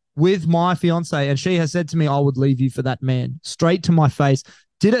wild with my fiance, and she has said to me, I would leave you for that man, straight to my face.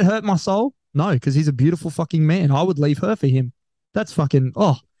 Did it hurt my soul? No, because he's a beautiful fucking man. I would leave her for him. That's fucking,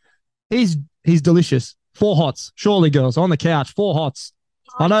 he's delicious. 4 hots. Surely, girls, on the couch, 4 hots.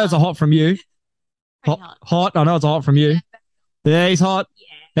 I know it's a hot from you. Hot. I know it's a hot from you. Yeah, he's hot.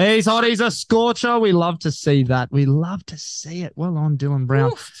 Yeah. He's hot. He's a scorcher. We love to see that. We love to see it. Well on, Dylan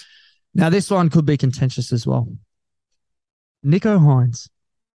Brown. Oof. Now, this one could be contentious as well. Nico Hines,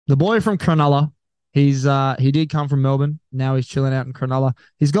 the boy from Cronulla. He did come from Melbourne. Now he's chilling out in Cronulla.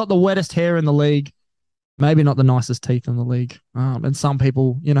 He's got the wettest hair in the league. Maybe not the nicest teeth in the league. And some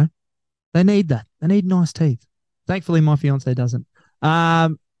people, they need that. They need nice teeth. Thankfully, my fiance doesn't.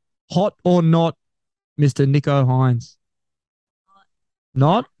 Hot or not, Mr. Nico Hines?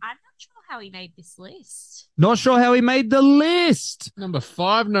 Not? I'm not sure how he made this list. Not sure how he made the list. Number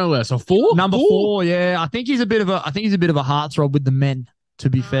 5, no less. Or 4? Number 4, yeah. I think he's a bit of a heartthrob with the men, to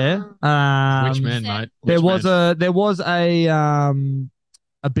be fair. Which man, mate? There was a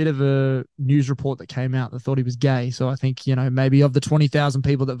bit of a news report that came out that thought he was gay. So I think, maybe of the 20,000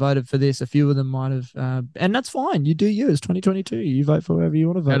 people that voted for this, a few of them might have, and that's fine. You do you. It's 2022. You vote for whoever you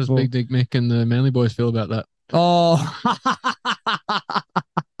want to vote How does for. Big Dick Mick and the Manly boys feel about that? Oh,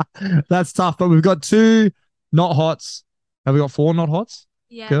 that's tough. But we've got 2 not hots. Have we got 4 not hots?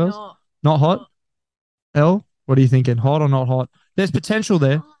 Yeah, Girls? not. Not hot? Elle, what are you thinking? Hot or not hot? There's potential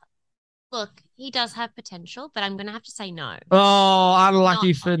there. Look, he does have potential, but I'm going to have to say no. Oh, unlucky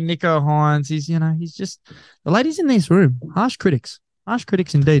Not for hot. Nico Hines. He's just the ladies in this room. Harsh critics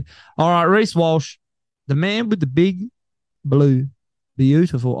indeed. All right, Reece Walsh, the man with the big blue,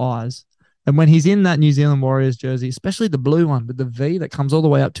 beautiful eyes. And when he's in that New Zealand Warriors jersey, especially the blue one with the V that comes all the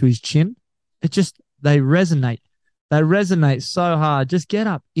way up to his chin, they resonate. They resonate so hard. Just get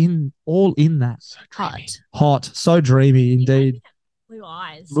up all in that. So Hot. Hot. So dreamy indeed. Blue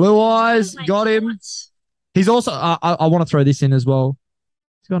eyes. Blue eyes, Oh my got him. God. He's also. I want to throw this in as well.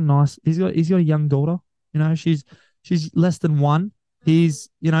 He's got a young daughter. She's less than 1. He's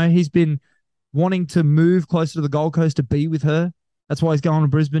been wanting to move closer to the Gold Coast to be with her. That's why he's going to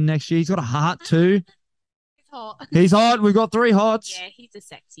Brisbane next year. He's got a heart too. He's hot. He's hot. We've got 3 hots. Yeah, he's a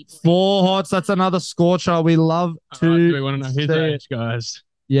sexy boy. 4 hots. That's another scorcher. We love to. Do we want to know his see age, guys?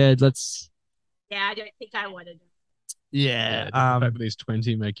 Yeah, let's. Yeah, I don't think I wanted him. Yeah. Does the fact that he's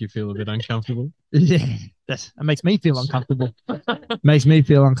 20 make you feel a bit uncomfortable? Yeah. That makes me feel uncomfortable. Makes me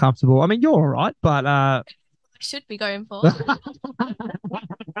feel uncomfortable. I mean, you're all right, but Should be going for.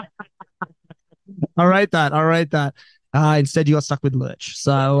 I rate that. Instead, you got stuck with Lurch.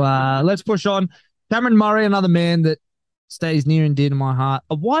 So let's push on. Cameron Murray, another man that stays near and dear to my heart.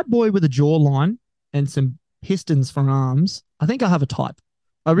 A white boy with a jawline and some pistons for arms. I think I have a type.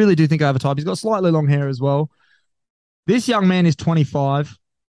 I really do think I have a type. He's got slightly long hair as well. This young man is 25.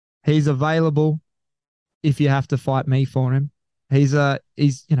 He's available if you have to fight me for him. He's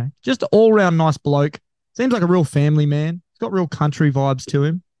just an all-round nice bloke. Seems like a real family man. He's got real country vibes to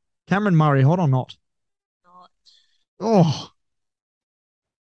him. Cameron Murray, hot or not? Not. Oh.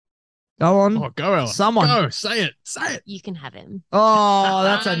 Go on. Oh, go, Ella. Someone. Go. Say it. You can have him. Oh,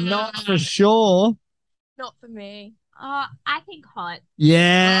 that's a not for sure. Not for me. I think hot.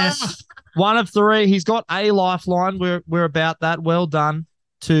 Yes. 1 of 3. He's got a lifeline. We're about that. Well done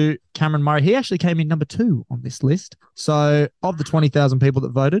to Cameron Murray. He actually came in number 2 on this list. So of the 20,000 people that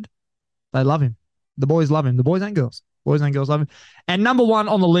voted, they love him. The boys love him. The boys and girls. Boys and girls love him. And number 1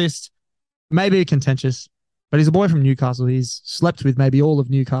 on the list, maybe contentious, but he's a boy from Newcastle. He's slept with maybe all of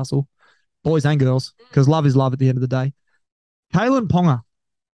Newcastle, boys and girls, because love is love at the end of the day. Kalen Ponga.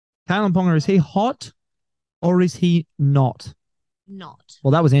 Kalen Ponga, is he hot or is he not? Not.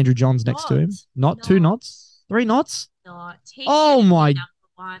 Well, that was Andrew Johns next to him. Not 2 knots? 3 knots? Not. He Oh should be my- number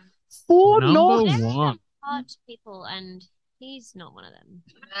 1. 4 Number knots? There are one. hot people, and he's not one of them.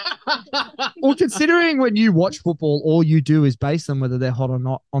 Well, considering when you watch football, all you do is base them whether they're hot or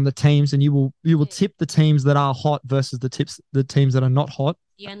not on the teams, and you will tip the teams that are hot versus the teams that are not hot.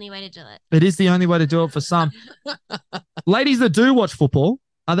 The only way to do it. It is the only way to do it for some. Ladies that do watch football,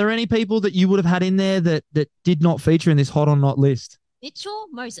 are there any people that you would have had in there that did not feature in this hot or not list? Mitchell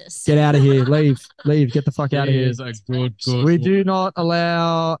Moses. Get out of here. Leave. Get the fuck out of He here. is a good. We do not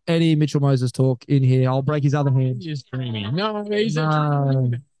allow any Mitchell Moses talk in here. I'll break his other hand. He's dreamy. No, he's No. a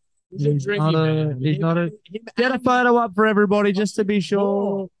dreamy. He's a He's dreamy not a- man. he's not a- Get a photo up for everybody just to be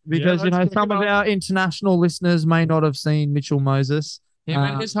sure, because Yeah, let's check some it of out. our international listeners may not have seen Mitchell Moses. Him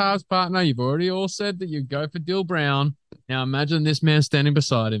and his halves partner, you've already all said that you go for Dill Brown. Now imagine this man standing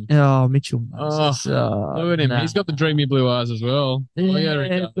beside him. Oh, Mitchell Moses. Look at him. nah. He's got the dreamy blue eyes as well. Oh, yeah, he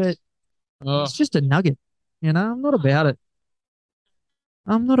Yeah, does. but Oh, it's just a nugget. I'm not about it.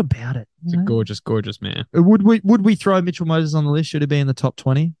 I'm not about it. He's a gorgeous, gorgeous man. Would we throw Mitchell Moses on the list? Should he be in the top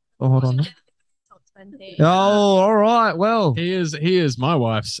 20? Oh, hold on. Oh, all right. Well, He is my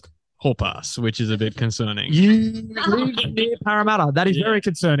wife's pass, which is a bit concerning. you live near Parramatta. That is very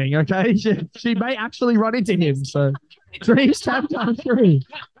concerning. Okay, she may actually run into him. So dreams have come true.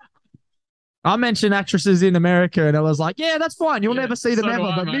 I mentioned actresses in America, and I was like, "Yeah, that's fine. You'll never see them so do ever."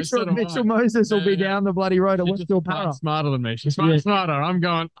 I, But mate, so do I. Mitchell Moses will be Yeah. down the bloody road at She's Westfield just Para. smarter than me. She's Yeah. smarter. I'm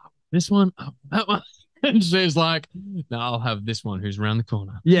going, this one, that one. And she's like, no, I'll have this one who's around the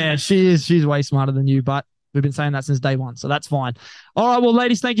corner. Yeah, she is. She's way smarter than you, but we've been saying that since day one, so that's fine. All right, well,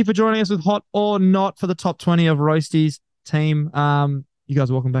 ladies, thank you for joining us with Hot or Not for the top 20 of Roasties team. You guys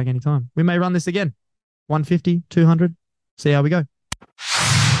are welcome back anytime. We may run this again. 150, 200. See how we go.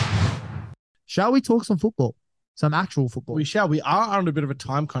 Shall we talk some football? Some actual football? We shall. We are under a bit of a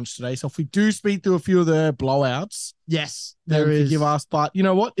time crunch today, so if we do speed through a few of the blowouts, Yes, then there is. forgive us. But you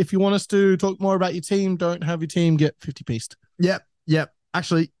know what? If you want us to talk more about your team, don't have your team get 50-pieced. Yep.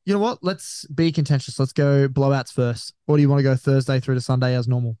 Actually, you know what? Let's be contentious. Let's go blowouts first. Or do you want to go Thursday through to Sunday as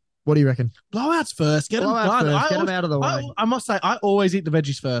normal? What do you reckon? Blowouts first. Get them Blowouts done. first. Get them out of the way. I must say, I always eat the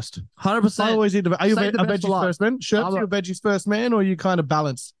veggies first. 100%. I always eat the. Are you a Save the best for veggies last. first man? Sherps, you a veggies first man, or are you kind of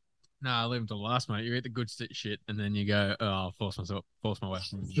balanced? No, I leave them to last, mate. You eat the good shit, and then you go, oh, I'll force my way.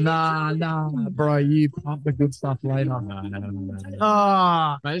 Nah, bro. You pump the good stuff later. No.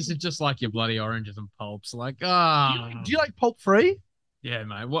 Ah, Mate, this is just like your bloody oranges and pulps. Like, do you like pulp free? yeah,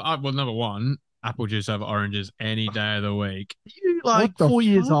 mate. Well, number one, apple juice over oranges any day of the week. You like What the 4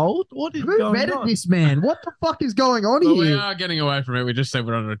 years fuck? old? What is Who going vetted on? this man? What the fuck is going on But we here? are getting away from it. We just said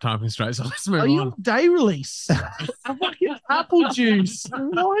we're under a time constraint, so let's move Are you on. on day release? A fucking apple juice.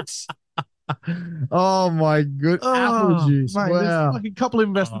 What? Oh my good apple juice. Mate, Wow. there's like a couple of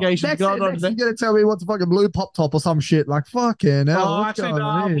investigations Next, going on next there. you're gonna tell me what's a fucking blue pop top or some shit. Like fucking hell. Oh, what's actually, going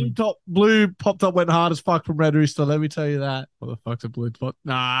on here? blue pop top went hard as fuck from Red Rooster. Let me tell you that. What the fuck's a blue spot?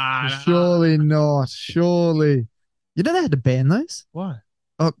 Nah. Surely not. Surely. You know they had to ban those? Why?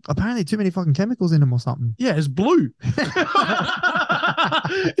 Oh, apparently too many fucking chemicals in them or something. Yeah, it's blue.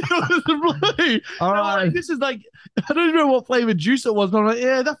 It was blue. All I'm right. like, this is like, I don't even know what flavor juice it was, but I'm like,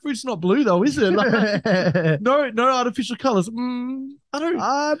 yeah, that fruit's not blue though, is it? Like, no artificial colors. I don't.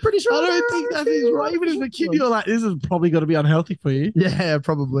 I'm pretty sure. I don't think that is right. Even as a kid, you're like, this is probably going to be unhealthy for you. Yeah,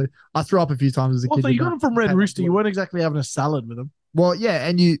 probably. I threw up a few times as a kid. Also, you got know. them from Red Okay, Rooster. You well- weren't exactly having a salad with them. Well, yeah,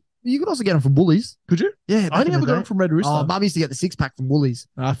 and you could also get them from Woolies. Could you? Yeah, I never got them from Red Rooster. Oh, Mum used to get the 6-pack from Woolies.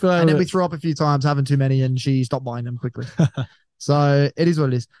 I feel like And then we threw up a few times having too many and she stopped buying them quickly. So it is what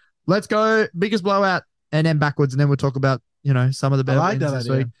it is. Let's go biggest blowout and then backwards, and then we'll talk about, some of the better like wins that this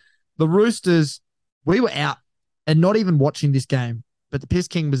idea. week. The Roosters, we were out and not even watching this game, but the Piss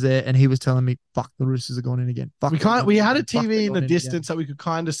King was there and he was telling me, fuck, the Roosters are going in again. Fuck, we had a fuck, they're TV in going the distance that we could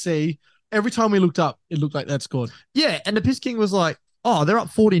kind of see. Every time we looked up, it looked like they'd scored. Yeah, and the Piss King was like, oh, they're up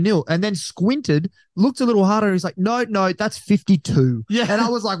 40-0, and then squinted, looked a little harder, and he's like, no, that's 52. Yeah. And I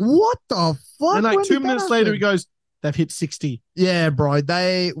was like, what the fuck? And like When 2 did that minutes later, happen? he goes, they've hit 60. Yeah, bro.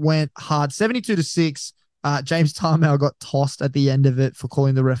 They went hard. 72-6. James Tarmel got tossed at the end of it for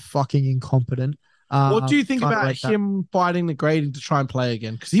calling the ref fucking incompetent. What do you think can't about rate that. him fighting the grading to try and play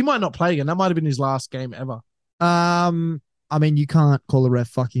again? Because he might not play again. That might have been his last game ever. I mean, you can't call a ref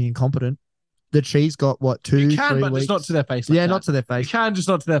fucking incompetent. The Cheese got what, 2, You can, 3 but weeks? just not to their face. Like Yeah, that. not to their You face. can, just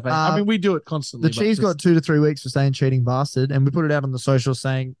not to their face. I mean, we do it constantly. The but Cheese just- got 2 to 3 weeks for saying cheating bastard, and we put it out on the social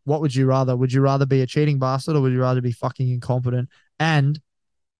saying, what would you rather? Would you rather be a cheating bastard or would you rather be fucking incompetent? And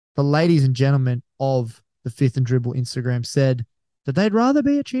the ladies and gentlemen of the Fifth and Dribble Instagram said that they'd rather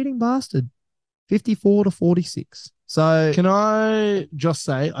be a cheating bastard. 54-46. So Can I just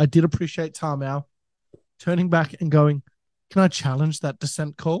say, I did appreciate Tarmel turning back and going, can I challenge that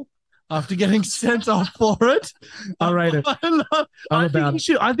dissent call? After getting sent off for it. I rate it. I'm about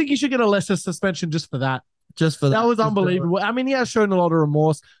it. I think he should get a lesser suspension just for that. Just for that. That was Just unbelievable. I mean, he has shown a lot of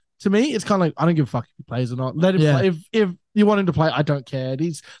remorse. To me, it's kind of like, I don't give a fuck if he plays or not. Let him Yeah. play. If you want him to play, I don't care.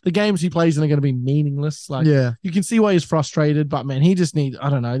 The games he plays in are going to be meaningless. Like, Yeah. you can see why he's frustrated, but man, he just needs, I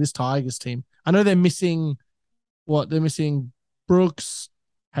don't know, this Tigers team. I know they're missing They're missing Brooks,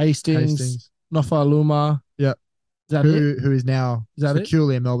 Hastings. Nofaluma. Yep. Is that it? Who is now Is that it?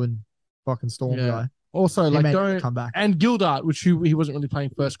 securely a Melbourne fucking Storm Yeah. guy. Also, He like, may don't come back. and Gildart, which he wasn't really playing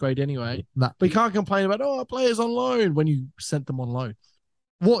first grade anyway. Nah. But you can't complain about players on loan when you sent them on loan.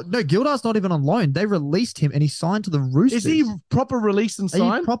 Well, no, Gildart's not even on loan. They released him and he signed to the Roosters. Is he proper released and Are you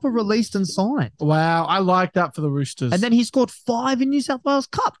signed? proper released and signed? Wow, I like that for the Roosters. And then he scored 5 in New South Wales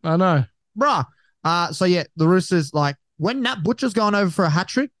Cup. I know. Bruh. So yeah, the Roosters, like, when Nat Butcher's going over for a hat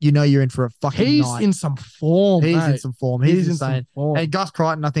trick, you know you're in for a fucking He's night. in some form. He's mate. in some form. He's in some insane. form. And Gus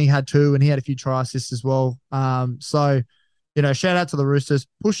Crichton, I think, had 2, and he had a few try assists as well. So, shout out to the Roosters.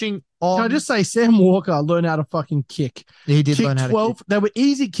 Pushing on. Can I just say, Sam Walker learned how to fucking kick. He did Kick learn how 12. to kick. They were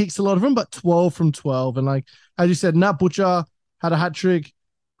easy kicks, a lot of them, but 12 from 12. And like, as you said, Nat Butcher had a hat trick,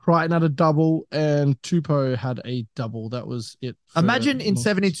 Crichton had a double, and Tupou had a double. That was it. Imagine in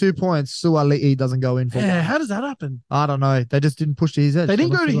 72 points, Suali'i doesn't go in for Yeah, one. how does that happen? I don't know. They just didn't push to his edge. They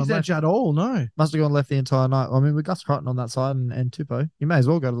didn't must go to have his gone edge at all, no. left. Must have gone left the entire night. I mean, with Gus Crichton on that side and Tupou, you may as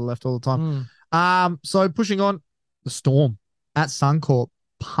well go to the left all the time. So pushing on, the Storm at Suncorp,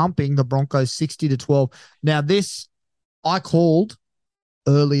 pumping the Broncos 60-12. Now this, I called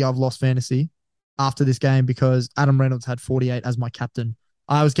early. I've lost fantasy after this game because Adam Reynolds had 48 as my captain.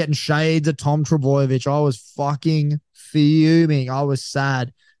 I was getting shades of Tom Trbojevic. I was fucking fuming. I was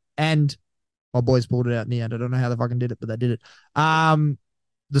sad. And my boys pulled it out in the end. I don't know how they fucking did it, but they did it.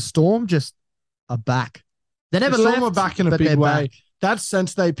 The Storm just are back. They never The left. Storm are back in a but big they're way. back. That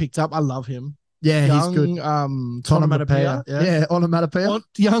sense they picked up, I love him. Yeah, Young, he's good. Onomatopoeia. Yeah, onomatopoeia.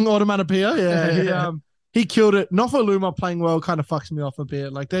 Young Onomatopoeia. Yeah, he killed it. Nofaluma playing well kind of fucks me off a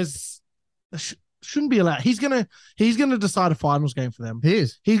bit. Like shouldn't be allowed. He's gonna decide a finals game for them. He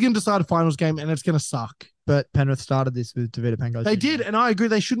is. He's gonna decide a finals game, and it's gonna suck. But Penrith started this with Tavita Pango. They did, and I agree.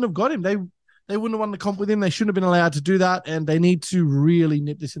 They shouldn't have got him. They wouldn't have won the comp with him. They shouldn't have been allowed to do that, and they need to really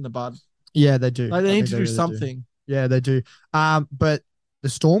nip this in the bud. Yeah, they do. Like, they I need think to do really something. Yeah, they do. But the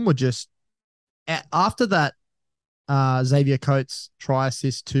Storm were just after that Xavier Coates try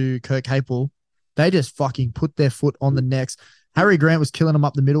assist to Kirk Haple, they just fucking put their foot on the necks. Harry Grant was killing them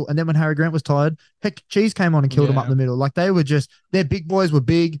up the middle, and then when Harry Grant was tired, heck, Cheese came on and killed them up the middle. Like they were just their big boys were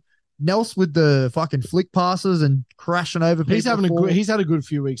big. Nels with the fucking flick passes and crashing over people. He's had a good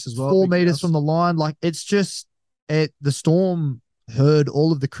few weeks as well. 4 meters from the line. Like it's just the Storm heard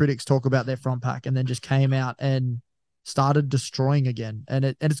all of the critics talk about their front pack and then just came out and started destroying again. And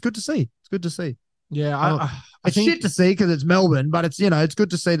it's good to see. It's good to see. Yeah, I it's think shit to see because it's Melbourne, but it's it's good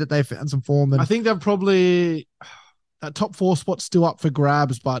to see that they found some form. And I think they've probably that top 4 spot's still up for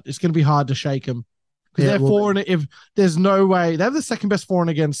grabs, but it's going to be hard to shake them because they're 4 and if there's no way they have the second best for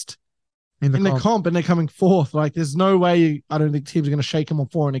and against in the comp and they're coming 4th. Like there's no way I don't think teams are going to shake them on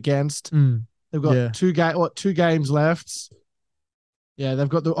 4 and against. They've got 2 games left. Yeah, they've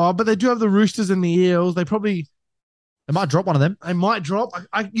got but they do have the Roosters and the Eels. They might drop one of them. They might drop.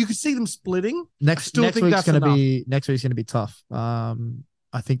 You could see them splitting. Next week's going to be tough.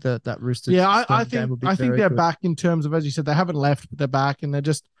 I think that Roosters. Yeah, I think they're back in terms of, as you said, they haven't left, but they're back and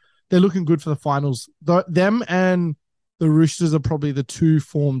they're looking good for the finals. Them and the Roosters are probably the 2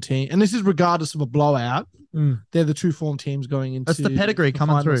 form team, and this is regardless of a blowout. They're the 2 form teams going into. It's the pedigree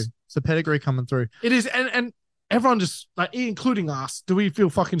coming through. It's the pedigree coming through. It is, and everyone just including us. Do we feel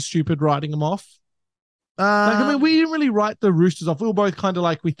fucking stupid writing them off? We didn't really write the Roosters off. We were both kind of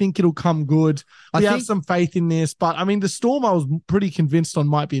like, we think it'll come good. We have some faith in this, but I mean, the Storm, I was pretty convinced on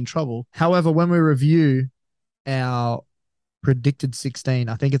might be in trouble. However, when we review our predicted 16,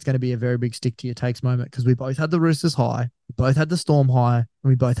 I think it's going to be a very big stick to your takes moment because we both had the Roosters high, we both had the Storm high, and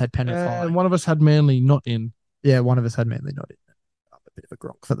we both had Penrith high. And one of us had Manly not in. Yeah, one of us had Manly not in. I'm a bit of a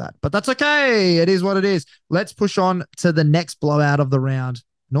gronk for that, but that's okay. It is what it is. Let's push on to the next blowout of the round.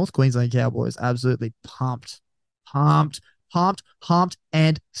 North Queensland Cowboys absolutely pumped, and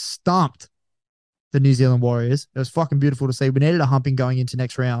stumped the New Zealand Warriors. It was fucking beautiful to see. We needed a humping going into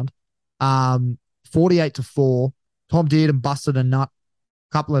next round. 48-4. Tom Dearden busted a nut.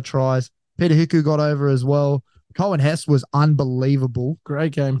 Couple of tries. Peter Hiku got over as well. Cohen Hess was unbelievable.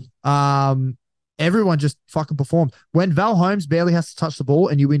 Great game. Everyone just fucking performed. When Val Holmes barely has to touch the ball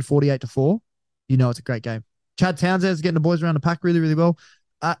and you win 48-4, you know it's a great game. Chad Townsend's getting the boys around the pack really, really well.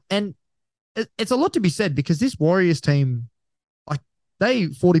 And it's a lot to be said because this Warriors team, they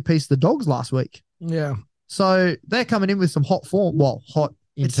 40-pieced the Dogs last week. Yeah. So they're coming in with some hot form. Well, hot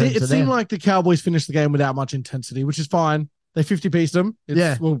in terms it of seemed them. like the Cowboys finished the game without much intensity, which is fine. They 50-pieced them.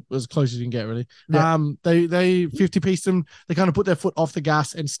 Well, as close as you can get, really. Yeah. They 50-pieced them. They kind of put their foot off the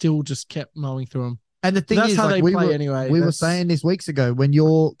gas and still just kept mowing through them. And the thing that's is, how they we play were, anyway. We were saying this weeks ago, when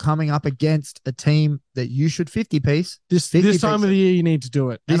you're coming up against a team that you should 50-piece. This time of the year, you need to do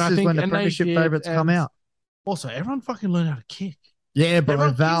it. This and I is think, when the premiership favourites come out. Also, everyone fucking learned how to kick. Yeah, bro.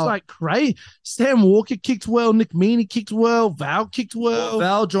 Everyone Val, kicks like crazy. Sam Walker kicked well. Nick Meaney kicked well. Val kicked well.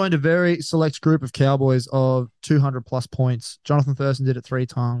 Val joined a very select group of Cowboys of 200-plus points. Jonathan Thurston did it 3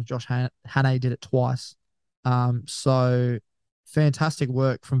 times. Josh Hannay did it twice. So fantastic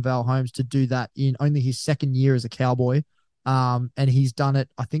work from Val Holmes to do that in only his 2nd year as a Cowboy. And he's done it,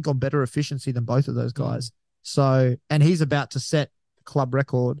 I think, on better efficiency than both of those guys. So, and he's about to set the club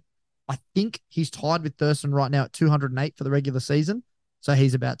record. I think he's tied with Thurston right now at 208 for the regular season. So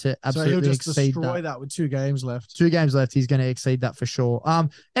he's about to So absolutely he'll just exceed destroy that. that with 2 games left. 2 games left. He's going to exceed that for sure. And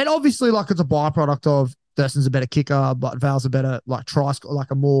obviously, like, it's a byproduct of Thurston's a better kicker, but Val's a better, like,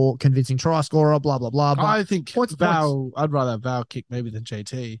 like a more convincing try scorer, blah, blah, blah. But I think points. I'd rather have Val kick maybe than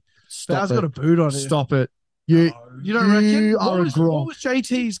JT. Val's Stop got a it. boot on it. Stop it. You don't reckon? you What are a was gronk.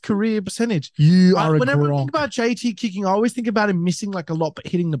 JT's career percentage? You are a Whenever I gronk. think about JT kicking, I always think about him missing like a lot, but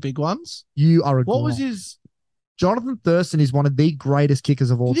hitting the big ones. You are a What gronk. was his? Jonathan Thurston is one of the greatest kickers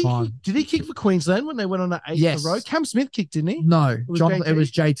of all time. Did he kick for Queensland when they went on an 8 Yes. in a row? Cam Smith kicked, didn't he? No, was Jonathan, it JT?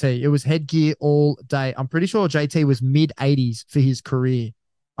 was JT. It was headgear all day. I'm pretty sure JT was mid 80s for his career.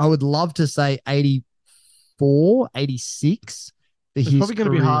 I would love to say 84, 86 for It's his probably going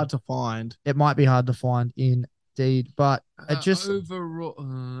to be career. hard to find. It might be hard to find indeed, but it just overall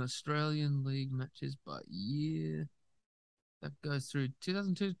Australian League matches by year that goes through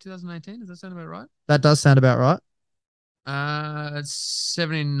 2002 2018. Does that sound about right? that does sound about right. It's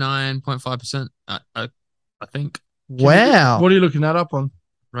 79.5%. I think Wow. What are you looking that up on?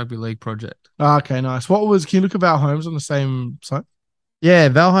 rugby league project. Okay, nice. Can you look at Val Holmes on the same site? Yeah,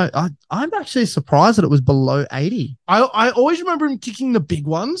 Valho. I'm actually surprised that it was below 80. I always remember him kicking the big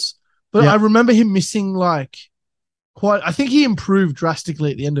ones, but Yeah. I remember him missing like quite. I think he improved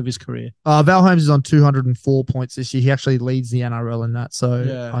drastically at the end of his career. Val Holmes is on 204 points this year. He actually leads the NRL in that. So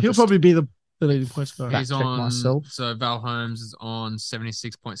Yeah, I he'll just- probably be the leading point scorer. Fact He's check on myself. So Val Holmes is on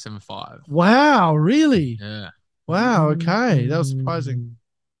 76.75. Wow, really? Yeah. Wow, okay, that was surprising.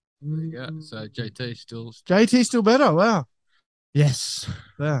 There you go. So JT still JT's still better. Wow, Yes.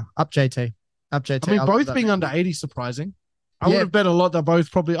 yeah. Up JT. Up JT. I mean, I'll give both that being back. under 80 is surprising. I Yeah. would have bet a lot that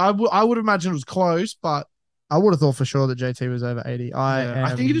both probably. I would imagine it was close, but I would have thought for sure that JT was over 80.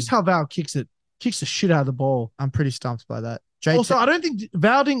 I think it is how Val kicks the shit out of the ball. I'm pretty stumped by that. JT, Also, I don't think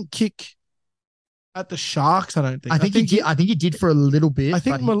Val didn't kick at the Sharks. I don't think. I think he did. I think he did for a little bit. I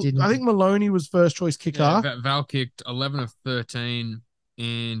think but he didn't. I think Maloney was first choice kicker. Yeah, Val kicked 11 of 13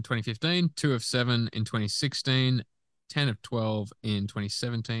 in 2015, 2 of 7 in 2016, 10 of 12 in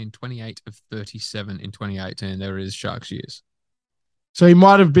 2017, 28 of 37 in 2018. There is Sharks years. So he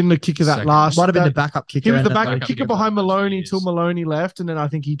might have been the kicker that Second. last. might have been the that- backup kicker. He was in the that backup though. backup kicker kicker behind for Maloney years. until Maloney left, and then I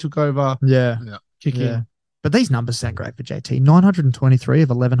think he took over Yeah. kicking. Yeah. But these numbers sound great for JT. 923 of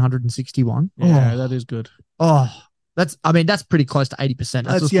 1161. Yeah, that is good. Oh, that's pretty close to 80%.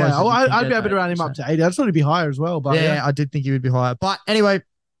 That's as close as you I'd can be get able to round him up 80%. to 80. I just thought he'd be higher as well. But yeah, I did think he would be higher. But anyway,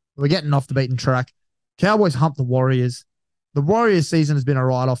 we're getting off the beaten track. Cowboys humped the Warriors. The Warriors season has been a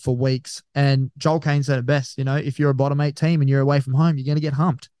write-off for weeks. And Joel Kane said it best, if you're a bottom 8 team and you're away from home, you're going to get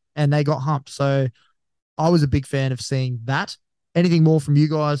humped. And they got humped. So I was a big fan of seeing that. Anything more from you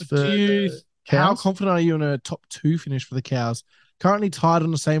guys for How Cows? confident are you in a top 2 finish for the Cows? Currently tied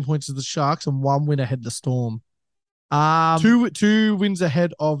on the same points as the Sharks and 1 win ahead of the Storm. Two wins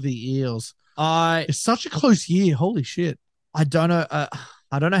ahead of the Eels. It's such a close year. Holy shit. I don't know.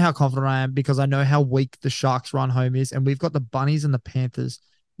 I don't know how confident I am because I know how weak the Sharks run home is, and we've got the Bunnies and the Panthers.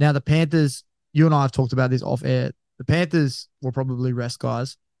 Now the Panthers, you and I have talked about this off air. The Panthers will probably rest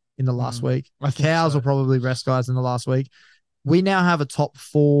guys in the last week. I The think Cows so. will probably rest guys in the last week. We now have a top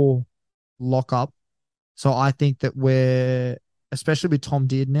 4 lockup, so I think that we're, especially with Tom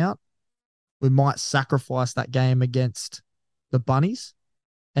Dearden out, we might sacrifice that game against the Bunnies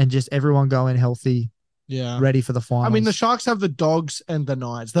and just everyone go in healthy, Yeah. ready for the finals. I mean, the Sharks have the Dogs and the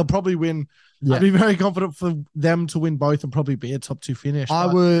Knights. They'll probably win. Yeah. I'd be very confident for them to win both and probably be a top 2 finish.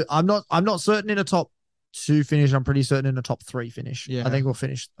 but- I'm not certain in a top 2 finish. I'm pretty certain in a top 3 finish. Yeah. I think we'll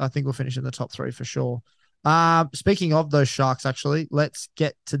finish in the top 3 for sure. Speaking of those Sharks, actually, let's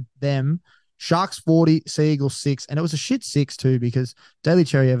get to them. Sharks 40, Sea Eagles 6, and it was a shit 6 too because Daly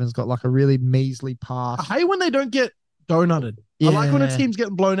Cherry Evans got like a really measly pass. I hate when they don't get donutted. I like when a Yeah. team's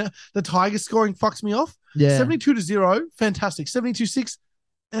getting blown out. The Tigers scoring fucks me off. Yeah. 72-0, fantastic. 72-6,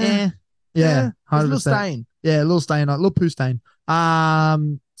 Yeah. there's Yeah. a little 100%. stain. Yeah, a little stain, a little poo stain.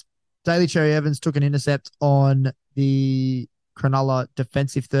 Daly Cherry Evans took an intercept on the Cronulla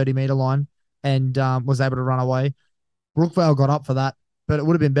defensive 30-meter line and was able to run away. Brookvale got up for that, but it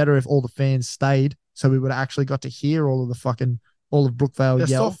would have been better if all the fans stayed, so we would have actually got to hear all of Brookvale They're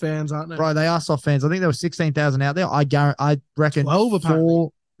yell. soft fans, aren't they? Bro, they are soft fans. I think there were 16,000 out there. I reckon 12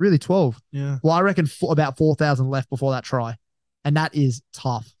 apparently. 12. Yeah. Well, I reckon about 4,000 left before that try. And that is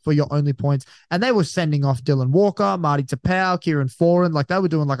tough for your only points. And they were sending off Dylan Walker, Marty Tapau, Kieran Foran. Like, they were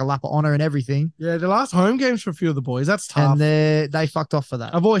doing like a lap of honor and everything. Yeah, the last home games for a few of the boys. That's tough. And they fucked off for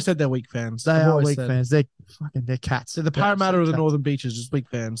that. I've always said they're weak fans. They I've are always weak said. fans. They're cats. They're the Parramatta of the Northern Beaches, just weak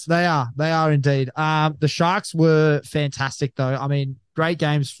fans. They are indeed. The Sharks were fantastic though. I mean, great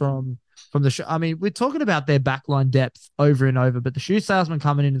games from the I mean, we're talking about their backline depth over and over, but the shoe salesman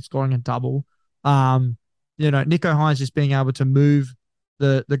coming in and scoring a double. Nico Hines just being able to move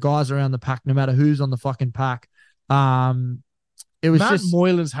the guys around the pack, no matter who's on the fucking pack. It was Matt just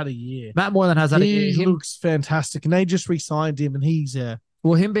Moylan's had a year. Matt Moylan has had a year. He looks fantastic, and they just re-signed him, and he's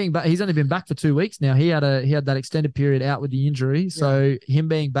well, him being back, he's only been back for 2 weeks now. He had that extended period out with the injury, so him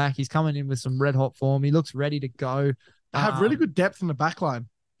being back, he's coming in with some red hot form. He looks ready to go. have really good depth in the back line.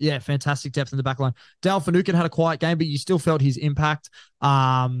 Yeah, fantastic depth in the back line. Dale Finucane had a quiet game, but you still felt his impact.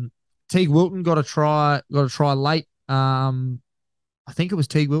 Teague Wilton got a try late. I think it was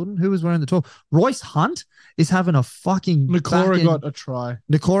Teague Wilton who was wearing the 12. Royce Hunt is having a fucking Nakora got a try.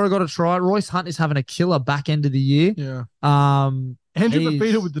 Nakora got a try. Royce Hunt is having a killer back end of the year. Yeah. Andrew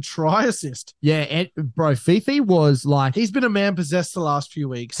Fafita with the try assist. Yeah, and bro, Fifi was like, he's been a man possessed the last few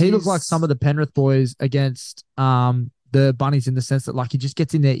weeks. He looked like some of the Penrith boys against the Bunnies, in the sense that like he just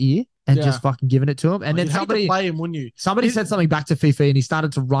gets in their ear and just fucking giving it to them. And then somebody play him, wouldn't you? Somebody said something back to Fifi and he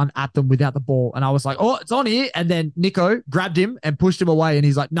started to run at them without the ball. And I was like, oh, it's on here. And then Nico grabbed him and pushed him away. And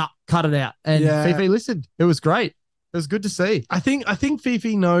he's like, nah, cut it out. And Fifi listened. It was great. It was good to see. I think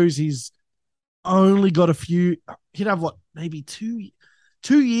Fifi knows he's only got a few. He'd have what, maybe 2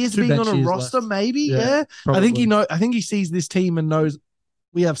 years being on a roster, left. Maybe. Yeah. I think he sees this team and knows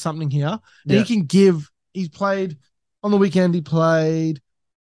we have something here. And he can give. He's played on the weekend. He played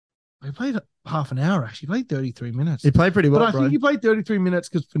half an hour, actually. He played 33 minutes. He played pretty well, but I think he played 33 minutes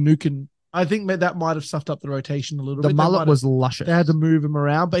because Finucane, I think that might have stuffed up the rotation a little bit. The mullet was luscious. They had to move him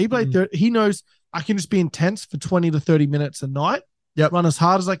around, but he played. He knows I can just be intense for 20 to 30 minutes a night. Yep. Run as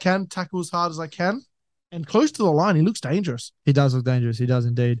hard as I can, tackle as hard as I can, and close to the line. He looks dangerous. He does look dangerous. He does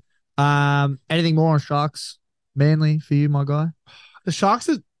indeed. Anything more on Sharks? Manly for you, my guy? The Sharks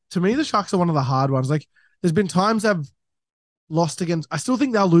are one of the hard ones. Like, there's been times they've lost against. I still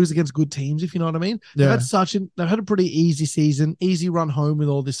think they'll lose against good teams, if you know what I mean. Yeah. They've had a pretty easy season, easy run home with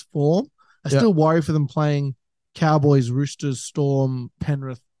all this form. I still worry for them playing Cowboys, Roosters, Storm,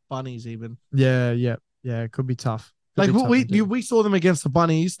 Penrith, Bunnies, even. Yeah. It could be tough. We saw them against the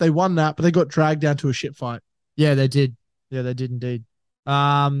Bunnies. They won that, but they got dragged down to a shit fight. Yeah, they did. Yeah, they did indeed.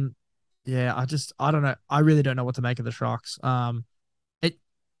 I don't know. I really don't know what to make of the Sharks.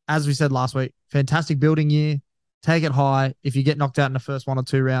 As we said last week, fantastic building year. Take it high. If you get knocked out in the first 1 or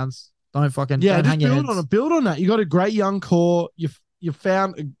 2 rounds, don't hang your heads. Build on that. You got a great young core. You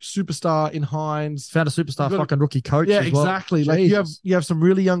found a superstar in Hines. Found a superstar fucking rookie coach. Yeah, as well. exactly. Like you have some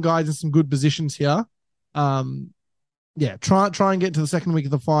really young guys in some good positions here. Try and get to the second week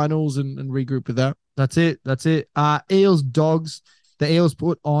of the finals and regroup with that. That's it. Eels, Dogs. The Eels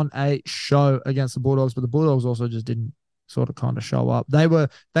put on a show against the Bulldogs, but the Bulldogs also just didn't sort of kind of show up. They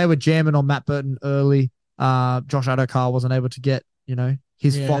were jamming on Matt Burton early. Josh Adokar wasn't able to get,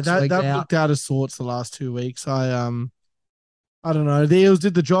 his fox legs out. That looked out of sorts the last 2 weeks. I don't know. The Eels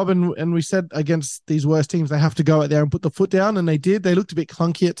did the job, and we said against these worst teams, they have to go out there and put the foot down, and they did. They looked a bit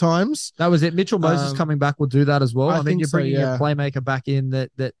clunky at times. That was it. Mitchell Moses coming back will do that as well. I mean, you're bringing a playmaker back in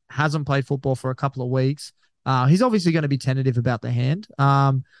that hasn't played football for a couple of weeks. He's obviously going to be tentative about the hand.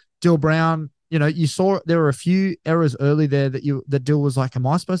 Dill Brown, you saw there were a few errors early there that Dill was like, am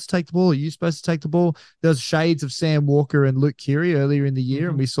I supposed to take the ball? Are you supposed to take the ball? There's shades of Sam Walker and Luke Keary earlier in the year,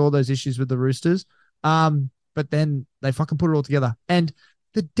 and we saw those issues with the Roosters. But then they fucking put it all together. And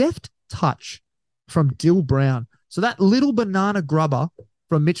the deft touch from Dill Brown. So that little banana grubber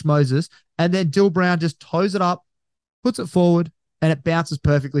from Mitch Moses, and then Dill Brown just toes it up, puts it forward, and it bounces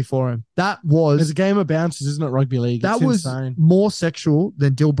perfectly for him. There's a game of bounces, isn't it, rugby league? That was insane. More sexual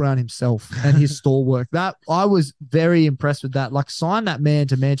than Dill Brown himself and his store work. That I was very impressed with that. Like, sign that man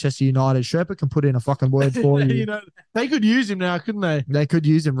to Manchester United. Sherpa can put in a fucking word for you. They could use him now, couldn't they? They could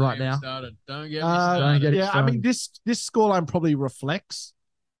use him right now. Don't get me started. Yeah, I mean, this scoreline probably reflects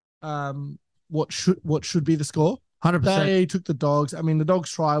what should be the score. 100%. They took the Dogs. I mean, the Dogs'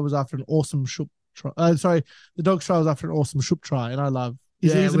 try was after an awesome shoot. The Dogs' try was after an awesome shoot try, and I love.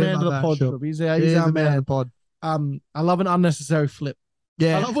 He's a man of the pod. He's our man of the pod. I love an unnecessary flip.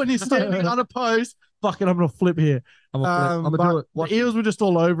 Yeah, I love when he's standing unopposed. Fucking, I'm gonna flip here. I'm gonna do it. The Eels were just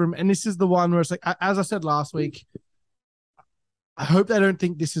all over him, and this is the one where it's like, as I said last week, I hope they don't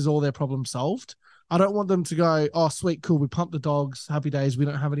think this is all their problem solved. I don't want them to go, oh, sweet, cool, we pumped the Dogs, happy days, we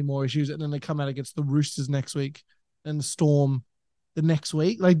don't have any more issues, and then they come out against the Roosters next week and the Storm the next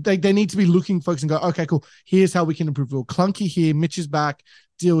week. Like they need to be looking folks and go, okay, cool. Here's how we can improve. We're clunky here. Mitch is back.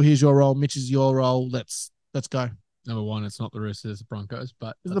 Deal, here's your role. Mitch is your role. Let's go. Number one, it's not the Roosters, the Broncos,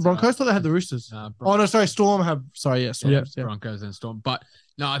 but Is it the Broncos? Thought they had the Roosters. Oh no, sorry, Storm have. Sorry, yeah, Storm. Yeah. Broncos and Storm. But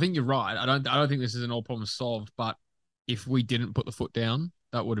no, I think you're right. I don't think this is an all problem solved. But if we didn't put the foot down,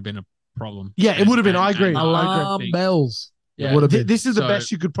 that would have been a problem. Yeah, it would have been. I agree. Alarm bells. Yeah. It would have been. This is the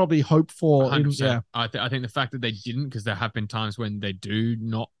best you could probably hope for. 100%. I think the fact that they didn't, because there have been times when they do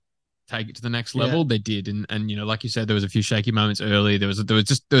not take it to the next level, they did, and you know, like you said, there was a few shaky moments early. There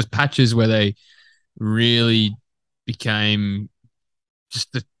was patches where they really became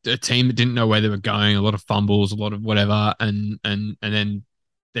just a team that didn't know where they were going. A lot of fumbles, a lot of whatever, and then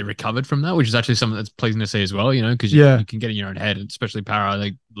they recovered from that, which is actually something that's pleasing to see as well. You know, because you can get in your own head, especially Para.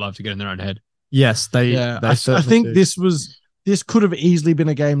 They love to get in their own head. Yes, they. I think this could have easily been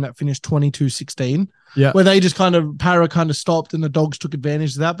a game that finished 22-16. Yeah, where they just Para stopped and the Dogs took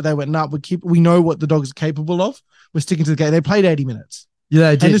advantage of that, but they went, nah, we know what the Dogs are capable of. We're sticking to the game. They played 80 minutes. Yeah,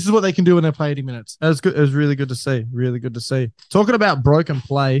 they did. And this is what they can do when they play 80 minutes. It was good. It was really good to see. Really good to see. Talking about broken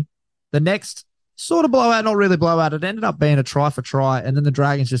play, the next sort of blowout, not really blowout, it ended up being a try for try, and then the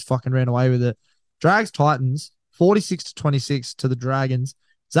Dragons just fucking ran away with it. Drags Titans 46-26 to the Dragons.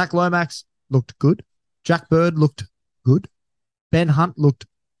 Zach Lomax looked good. Jack Bird looked good. Ben Hunt looked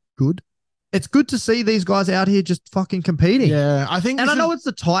good. It's good to see these guys out here just fucking competing. Yeah, I think, and I know it's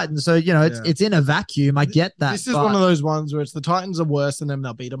the Titans, so you know it's in a vacuum. I get that. This is one of those ones where it's the Titans are worse than them,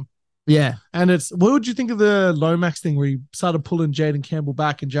 they'll beat them. Yeah, and what would you think of the Lomax thing where he started pulling Jaden Campbell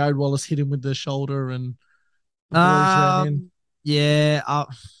back and Jared Wallace hit him with the shoulder and yeah,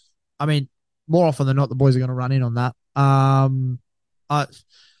 I mean, more often than not, the boys are going to run in on that.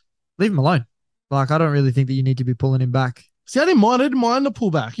 Leave him alone. Like, I don't really think that you need to be pulling him back. See, I didn't mind the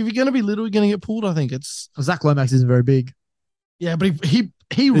pullback. If you're going to be little, you're going to get pulled. I think it's Zach Lomax isn't very big. Yeah, but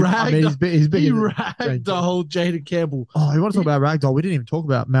he ragged. He's big. He ragged the whole Jaden Campball. Oh, you want to talk about ragdoll? We didn't even talk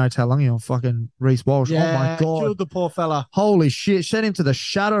about Mary Taulagi on fucking Reece Walsh. Yeah, oh my god, killed the poor fella. Holy shit, sent him to the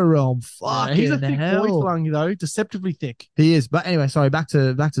shadow realm. Fucking he's a thick hell. boy, Taulagi, though, deceptively thick. He is. But anyway, sorry. Back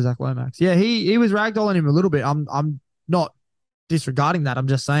to Zach Lomax. Yeah, he was ragdolling him a little bit. I'm not disregarding that. I'm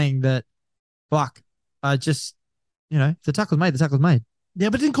just saying that. Fuck. Just. You know, if the tackle's made, the tackle's made. Yeah,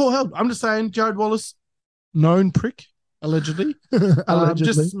 but didn't call help. I'm just saying, Jared Wallace, known prick, allegedly.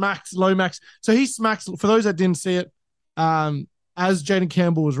 Just smacks Lomax. So he smacks, for those that didn't see it, as Jaden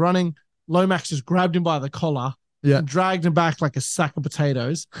Campbell was running, Lomax just grabbed him by the collar and dragged him back like a sack of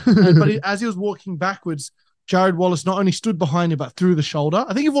potatoes. But as he was walking backwards, Jared Wallace not only stood behind him, but through the shoulder.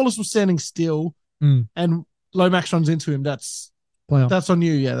 I think if Wallace was standing still and Lomax runs into him, that's on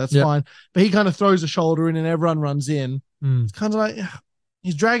you. Yeah, that's fine. But he kind of throws a shoulder in and everyone runs in. It's kind of like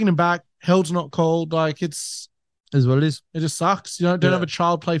he's dragging him back. Held's not called. Like is what it is. It just sucks. You know, don't have a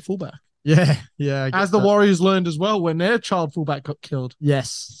child play fullback. Yeah. As the Warriors learned as well when their child fullback got killed.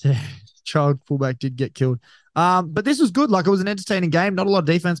 Yes. Child fullback did get killed. But this was good. Like, it was an entertaining game. Not a lot of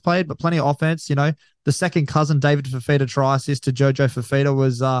defense played, but plenty of offense. You know, the second cousin David Fafita try assist to Jojo Fafita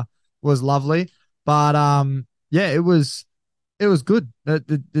was lovely. But yeah, it was good.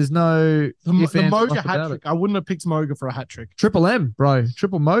 There's no the Moga hat trick. I wouldn't have picked Moga for a hat trick. Triple M, bro.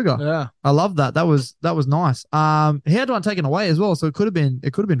 Triple Moga. Yeah, I love that. That was nice. He had one taken away as well, so it could have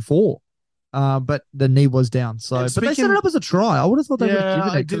been 4. But the knee was down. So, but they set it up as a try. I would have thought they would have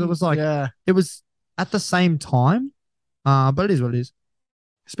given it because it was like it was at the same time. But it is what it is.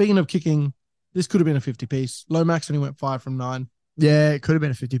 Speaking of kicking, this could have been a 50-piece. Lomax only went 5 from 9. Yeah, it could have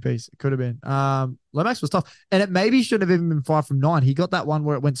been a 50-piece. It could have been. Lomax was tough. And it maybe shouldn't have even been 5 from 9. He got that one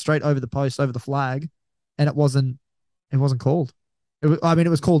where it went straight over the post, over the flag, and it wasn't called. It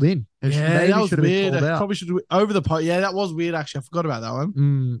was called in. That was weird. Probably should have over the post. Yeah, that was weird, actually. I forgot about that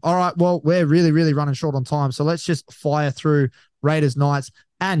one. All right, well, we're really, really running short on time, so let's just fire through Raiders Knights,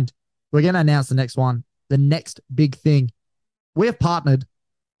 and we're going to announce the next one, the next big thing. We have partnered,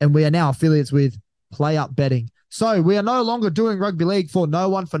 and we are now affiliates with Play Up Betting. So we are no longer doing rugby league for no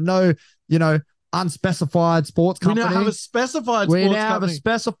one, for no, unspecified sports company. We now have a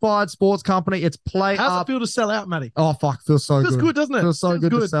specified sports company. It's Play Up. How's it feel to sell out, Matty? Oh, fuck. Feels so good. Feels good, doesn't it? Feels so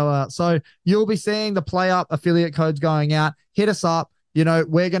good to sell out. So you'll be seeing the Play Up affiliate codes going out. Hit us up.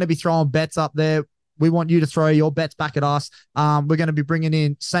 We're going to be throwing bets up there. We want you to throw your bets back at us. We're going to be bringing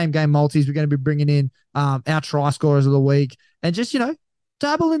in same game multis. We're going to be bringing in our try scorers of the week. And just,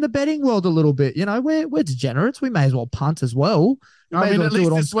 dabble in the betting world a little bit. We're degenerates. We may as well punt as well. At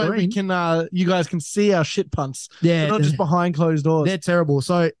least this way we can, you guys can see our shit punts. Yeah. They're not just behind closed doors. They're terrible.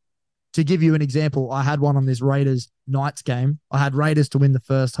 So to give you an example, I had one on this Raiders Knights game. I had Raiders to win the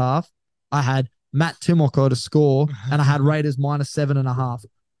first half. I had Matt Timoko to score, and I had Raiders -7.5.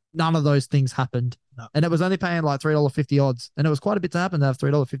 None of those things happened. No. And it was only paying like $3.50 odds. And it was quite a bit to happen to have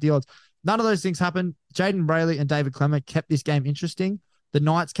 $3.50 odds. None of those things happened. Jaden Brayley and David Clement kept this game interesting. The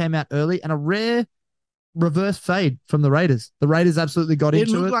Knights came out early and a rare reverse fade from the Raiders. The Raiders absolutely got It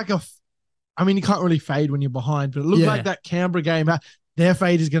into looked it. like I mean, you can't really fade when you're behind, but it looked like that Canberra game. Their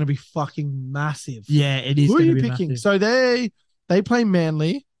fade is going to be fucking massive. Yeah, it is. Who are gonna you be picking? massive. So they play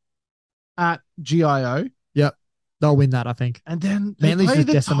Manly at GIO, Yep. They'll win that, I think. and then they Manly's play just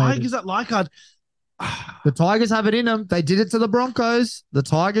the decimated. Tigers at Leichhardt. The Tigers have it in them. They did it to the Broncos. The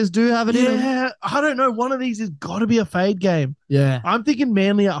Tigers do have it in them. Yeah, I don't know. One of these has got to be a fade game. Yeah. I'm thinking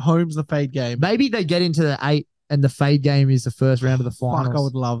Manly at home's the fade game. Maybe they get into the 8 and the fade game is the first round of the finals. Fuck, I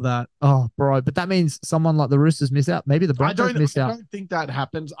would love that. Oh, bro. But that means someone like the Roosters miss out. Maybe the Broncos miss I out. don't think that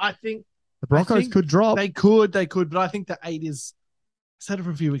happens. I think The Broncos think could drop. they could, but I think the 8 is set it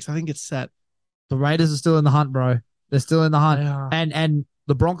for a few weeks. I think it's set. The Raiders are still in the hunt, bro. They're still in the hunt. They are. And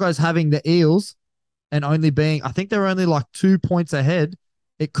the Broncos having the Eels and only being, I think they're only like 2 points ahead.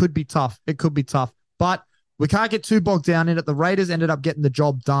 It could be tough. It could be tough. But we can't get too bogged down in it. The Raiders ended up getting the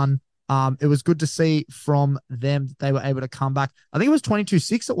job done. It was good to see from them that they were able to come back. I think it was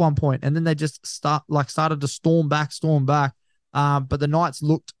 22-6 at one point, and then they just started to storm back. But the Knights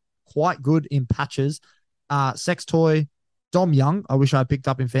looked quite good in patches. Sextoy, Dom Young, I wish I picked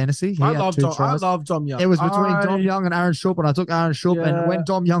up in fantasy. I love Dom Young. It was between Dom Young and Aaron Shupp, and I took Aaron Shupp. And when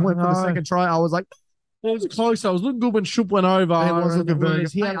Dom Young went for the second try, I was like, it was close. I was looking good when Shupp went over. it was looking very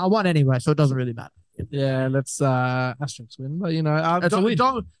good. He had I won anyway, so it doesn't really matter. Yeah, let's Asterix win. But That's a win.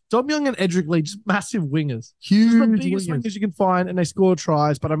 Dom Young and Edric Lee, just massive wingers. Huge Just the biggest wingers. wingers you can find, and they score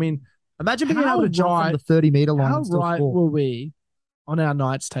tries. But I mean, Imagine being How able to jump from the 30-meter line how and still right score. were we on our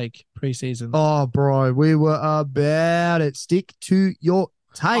Knights take preseason? Oh, bro, we were about it. Stick to your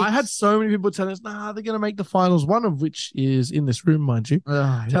takes. I had so many people telling us, they're going to make the finals, one of which is in this room, mind you.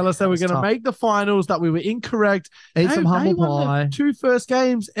 Tell us they were going to make the finals, that we were incorrect. Eat some They humble won pie. their 2 first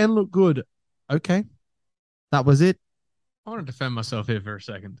games and look good. Okay. That was it. I want to defend myself here for a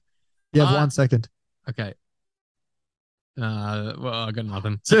second. You have 1 second. Okay. Well, I got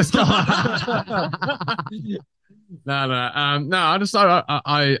nothing. Just go. No. I just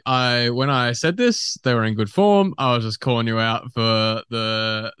I when I said this, they were in good form. I was just calling you out for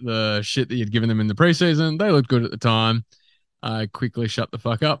the shit that you'd given them in the preseason. They looked good at the time. I quickly shut the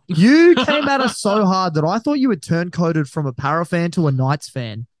fuck up. You came at us so hard that I thought you had turncoated from a Para fan to a Knights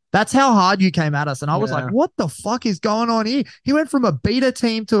fan. That's how hard you came at us. And I was like, what the fuck is going on here? He went from a beta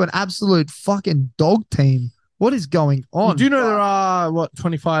team to an absolute fucking dog team. What is going on? Do you know there are,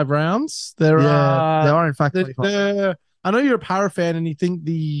 25 rounds? There are in fact 25. I know you're a Para fan and you think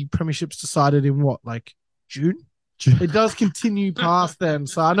the premiership's decided in June? It does continue past then.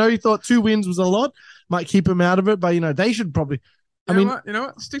 So I know you thought 2 wins was a lot, might keep them out of it, but they should probably. You know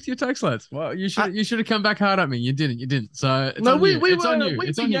what? Stick to your takes, lads. Well, you should have come back hard at me. You didn't. So it's on you. It's on you.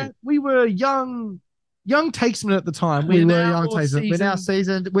 It's on you. We were young takesmen at the time. We were young takesmen. We're now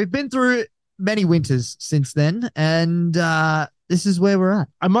seasoned. We've been through many winters since then, and this is where we're at.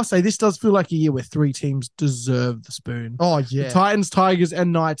 I must say, this does feel like a year where 3 teams deserve the spoon. Oh yeah, the Titans, Tigers,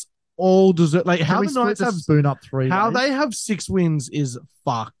 and Knights all deserve. Like how the Knights have spoon up 3. How they have 6 wins is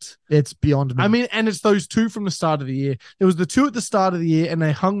fucked. It's beyond me. I mean, and it's those 2 from the start of the year. There was the 2 at the start of the year, and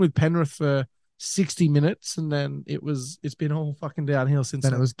they hung with Penrith for 60 minutes, and then it's been all fucking downhill since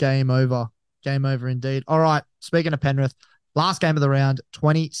then. It was game over. Game over indeed. All right. Speaking of Penrith, last game of the round,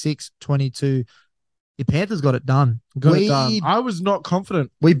 26-22. The Panthers got it done. Got it done. I was not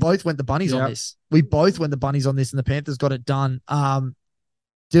confident. We both went the bunnies on this. And the Panthers got it done.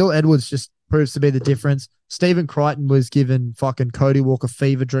 Dill Edwards just proves to be the difference. Stephen Crichton was given fucking Cody Walker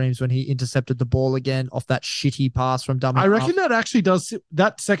fever dreams when he intercepted the ball again off that shitty pass from Dummy. I reckon that actually does sit,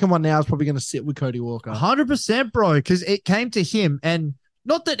 that second one now is probably going to sit with Cody Walker. 100%, bro, because it came to him, and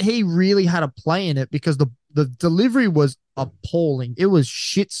not that he really had a play in it because the delivery was appalling. It was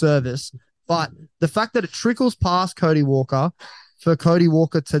shit service, but the fact that it trickles past Cody Walker for Cody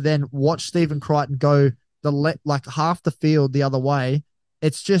Walker to then watch Stephen Crichton go like half the field the other way,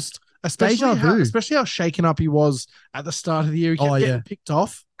 it's just especially how shaken up he was at the start of the year. He kept getting picked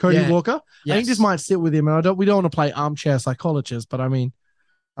off, Cody Walker. Yes. I think this might sit with him, and we don't want to play armchair psychologist, but I mean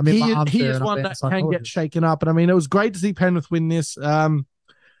he is one that can get shaken up. And I mean, it was great to see Penrith win this.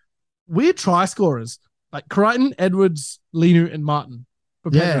 Weird try scorers like Crichton, Edwards, Linu, and Martin for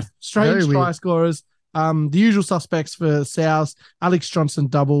Penrith. Strange try scorers. The usual suspects for South, Alex Johnson,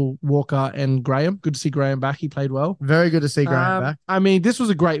 Double, Walker, and Graham. Good to see Graham back. He played well. Very good to see Graham back. I mean, this was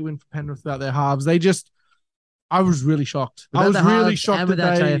a great win for Penrith without their halves. I was really shocked. I was really shocked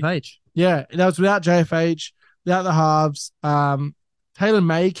without JFH. Yeah, that was without JFH, without the halves. Taylor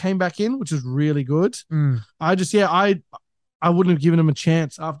May came back in, which was really good. I wouldn't have given him a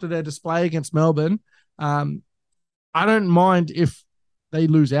chance after their display against Melbourne. I don't mind if they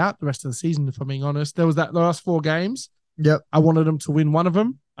lose out the rest of the season, if I'm being honest. There was the last 4 games. Yep. I wanted them to win one of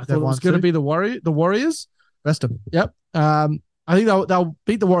them. I thought it was going to be the Warriors. Rest them. Yep. I think they'll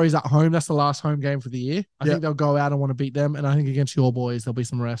beat the Warriors at home. That's the last home game for the year. I think they'll go out and want to beat them. And I think against your boys, there'll be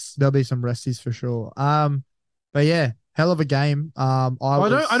some rests. There'll be some resties for sure. But yeah, hell of a game. I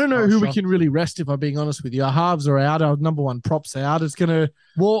don't know who we can really rest, if I'm being honest with you. Our halves are out. Our number 1 props out. It's gonna.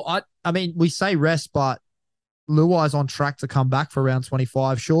 Well, I mean, we say rest, but Luai's on track to come back for round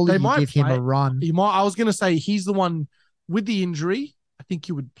 25. Surely you give him a run. He might. I was gonna say he's the one with the injury. I think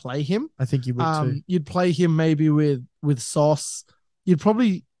you would play him. I think you would too. You'd play him maybe with Sauce. You'd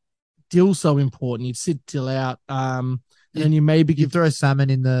probably Dill's so important. You'd sit Dill out. And then you maybe throw Salmon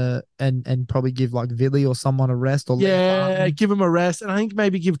in the and probably give like Villy or someone a rest or give him a rest. And I think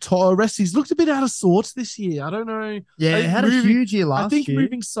maybe give Todd a rest. He's looked a bit out of sorts this year. I don't know. Yeah, he had a huge year last year. I think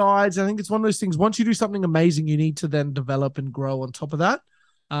moving sides. I think it's one of those things. Once you do something amazing, you need to then develop and grow on top of that.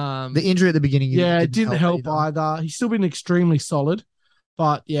 The injury at the beginning, it didn't help either. He's still been extremely solid,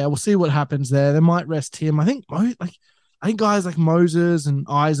 but yeah, we'll see what happens there. They might rest him. I think guys like Moses and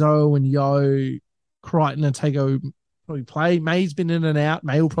Izo and Yo, Crichton and Tago probably play. May's been in and out.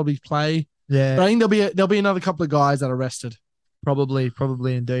 May will probably play. Yeah, but I think there'll be another couple of guys that are rested. Probably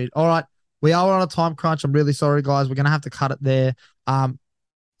indeed. All right, we are on a time crunch. I'm really sorry, guys. We're gonna have to cut it there.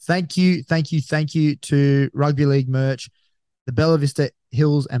 Thank you to Rugby League Merch, the Bella Vista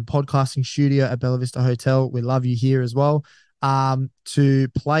Hills and podcasting studio at Bella Vista Hotel. We love you here as well. To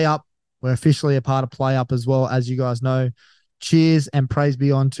Play Up, we're officially a part of Play Up as well, as you guys know. Cheers and praise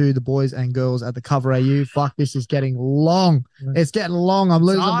be on to the boys and girls at the Cover AU. Fuck, this is getting long. It's getting long. I'm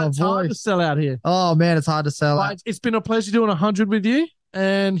losing my voice. It's hard to sell out here. Oh, man, it's hard to sell out. It's been a pleasure doing 100 with you,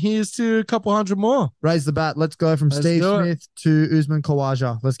 and here's to a couple hundred more. Raise the bat. Let's go from Steve Smith to Usman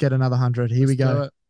Khawaja. Let's get another 100. Here we go.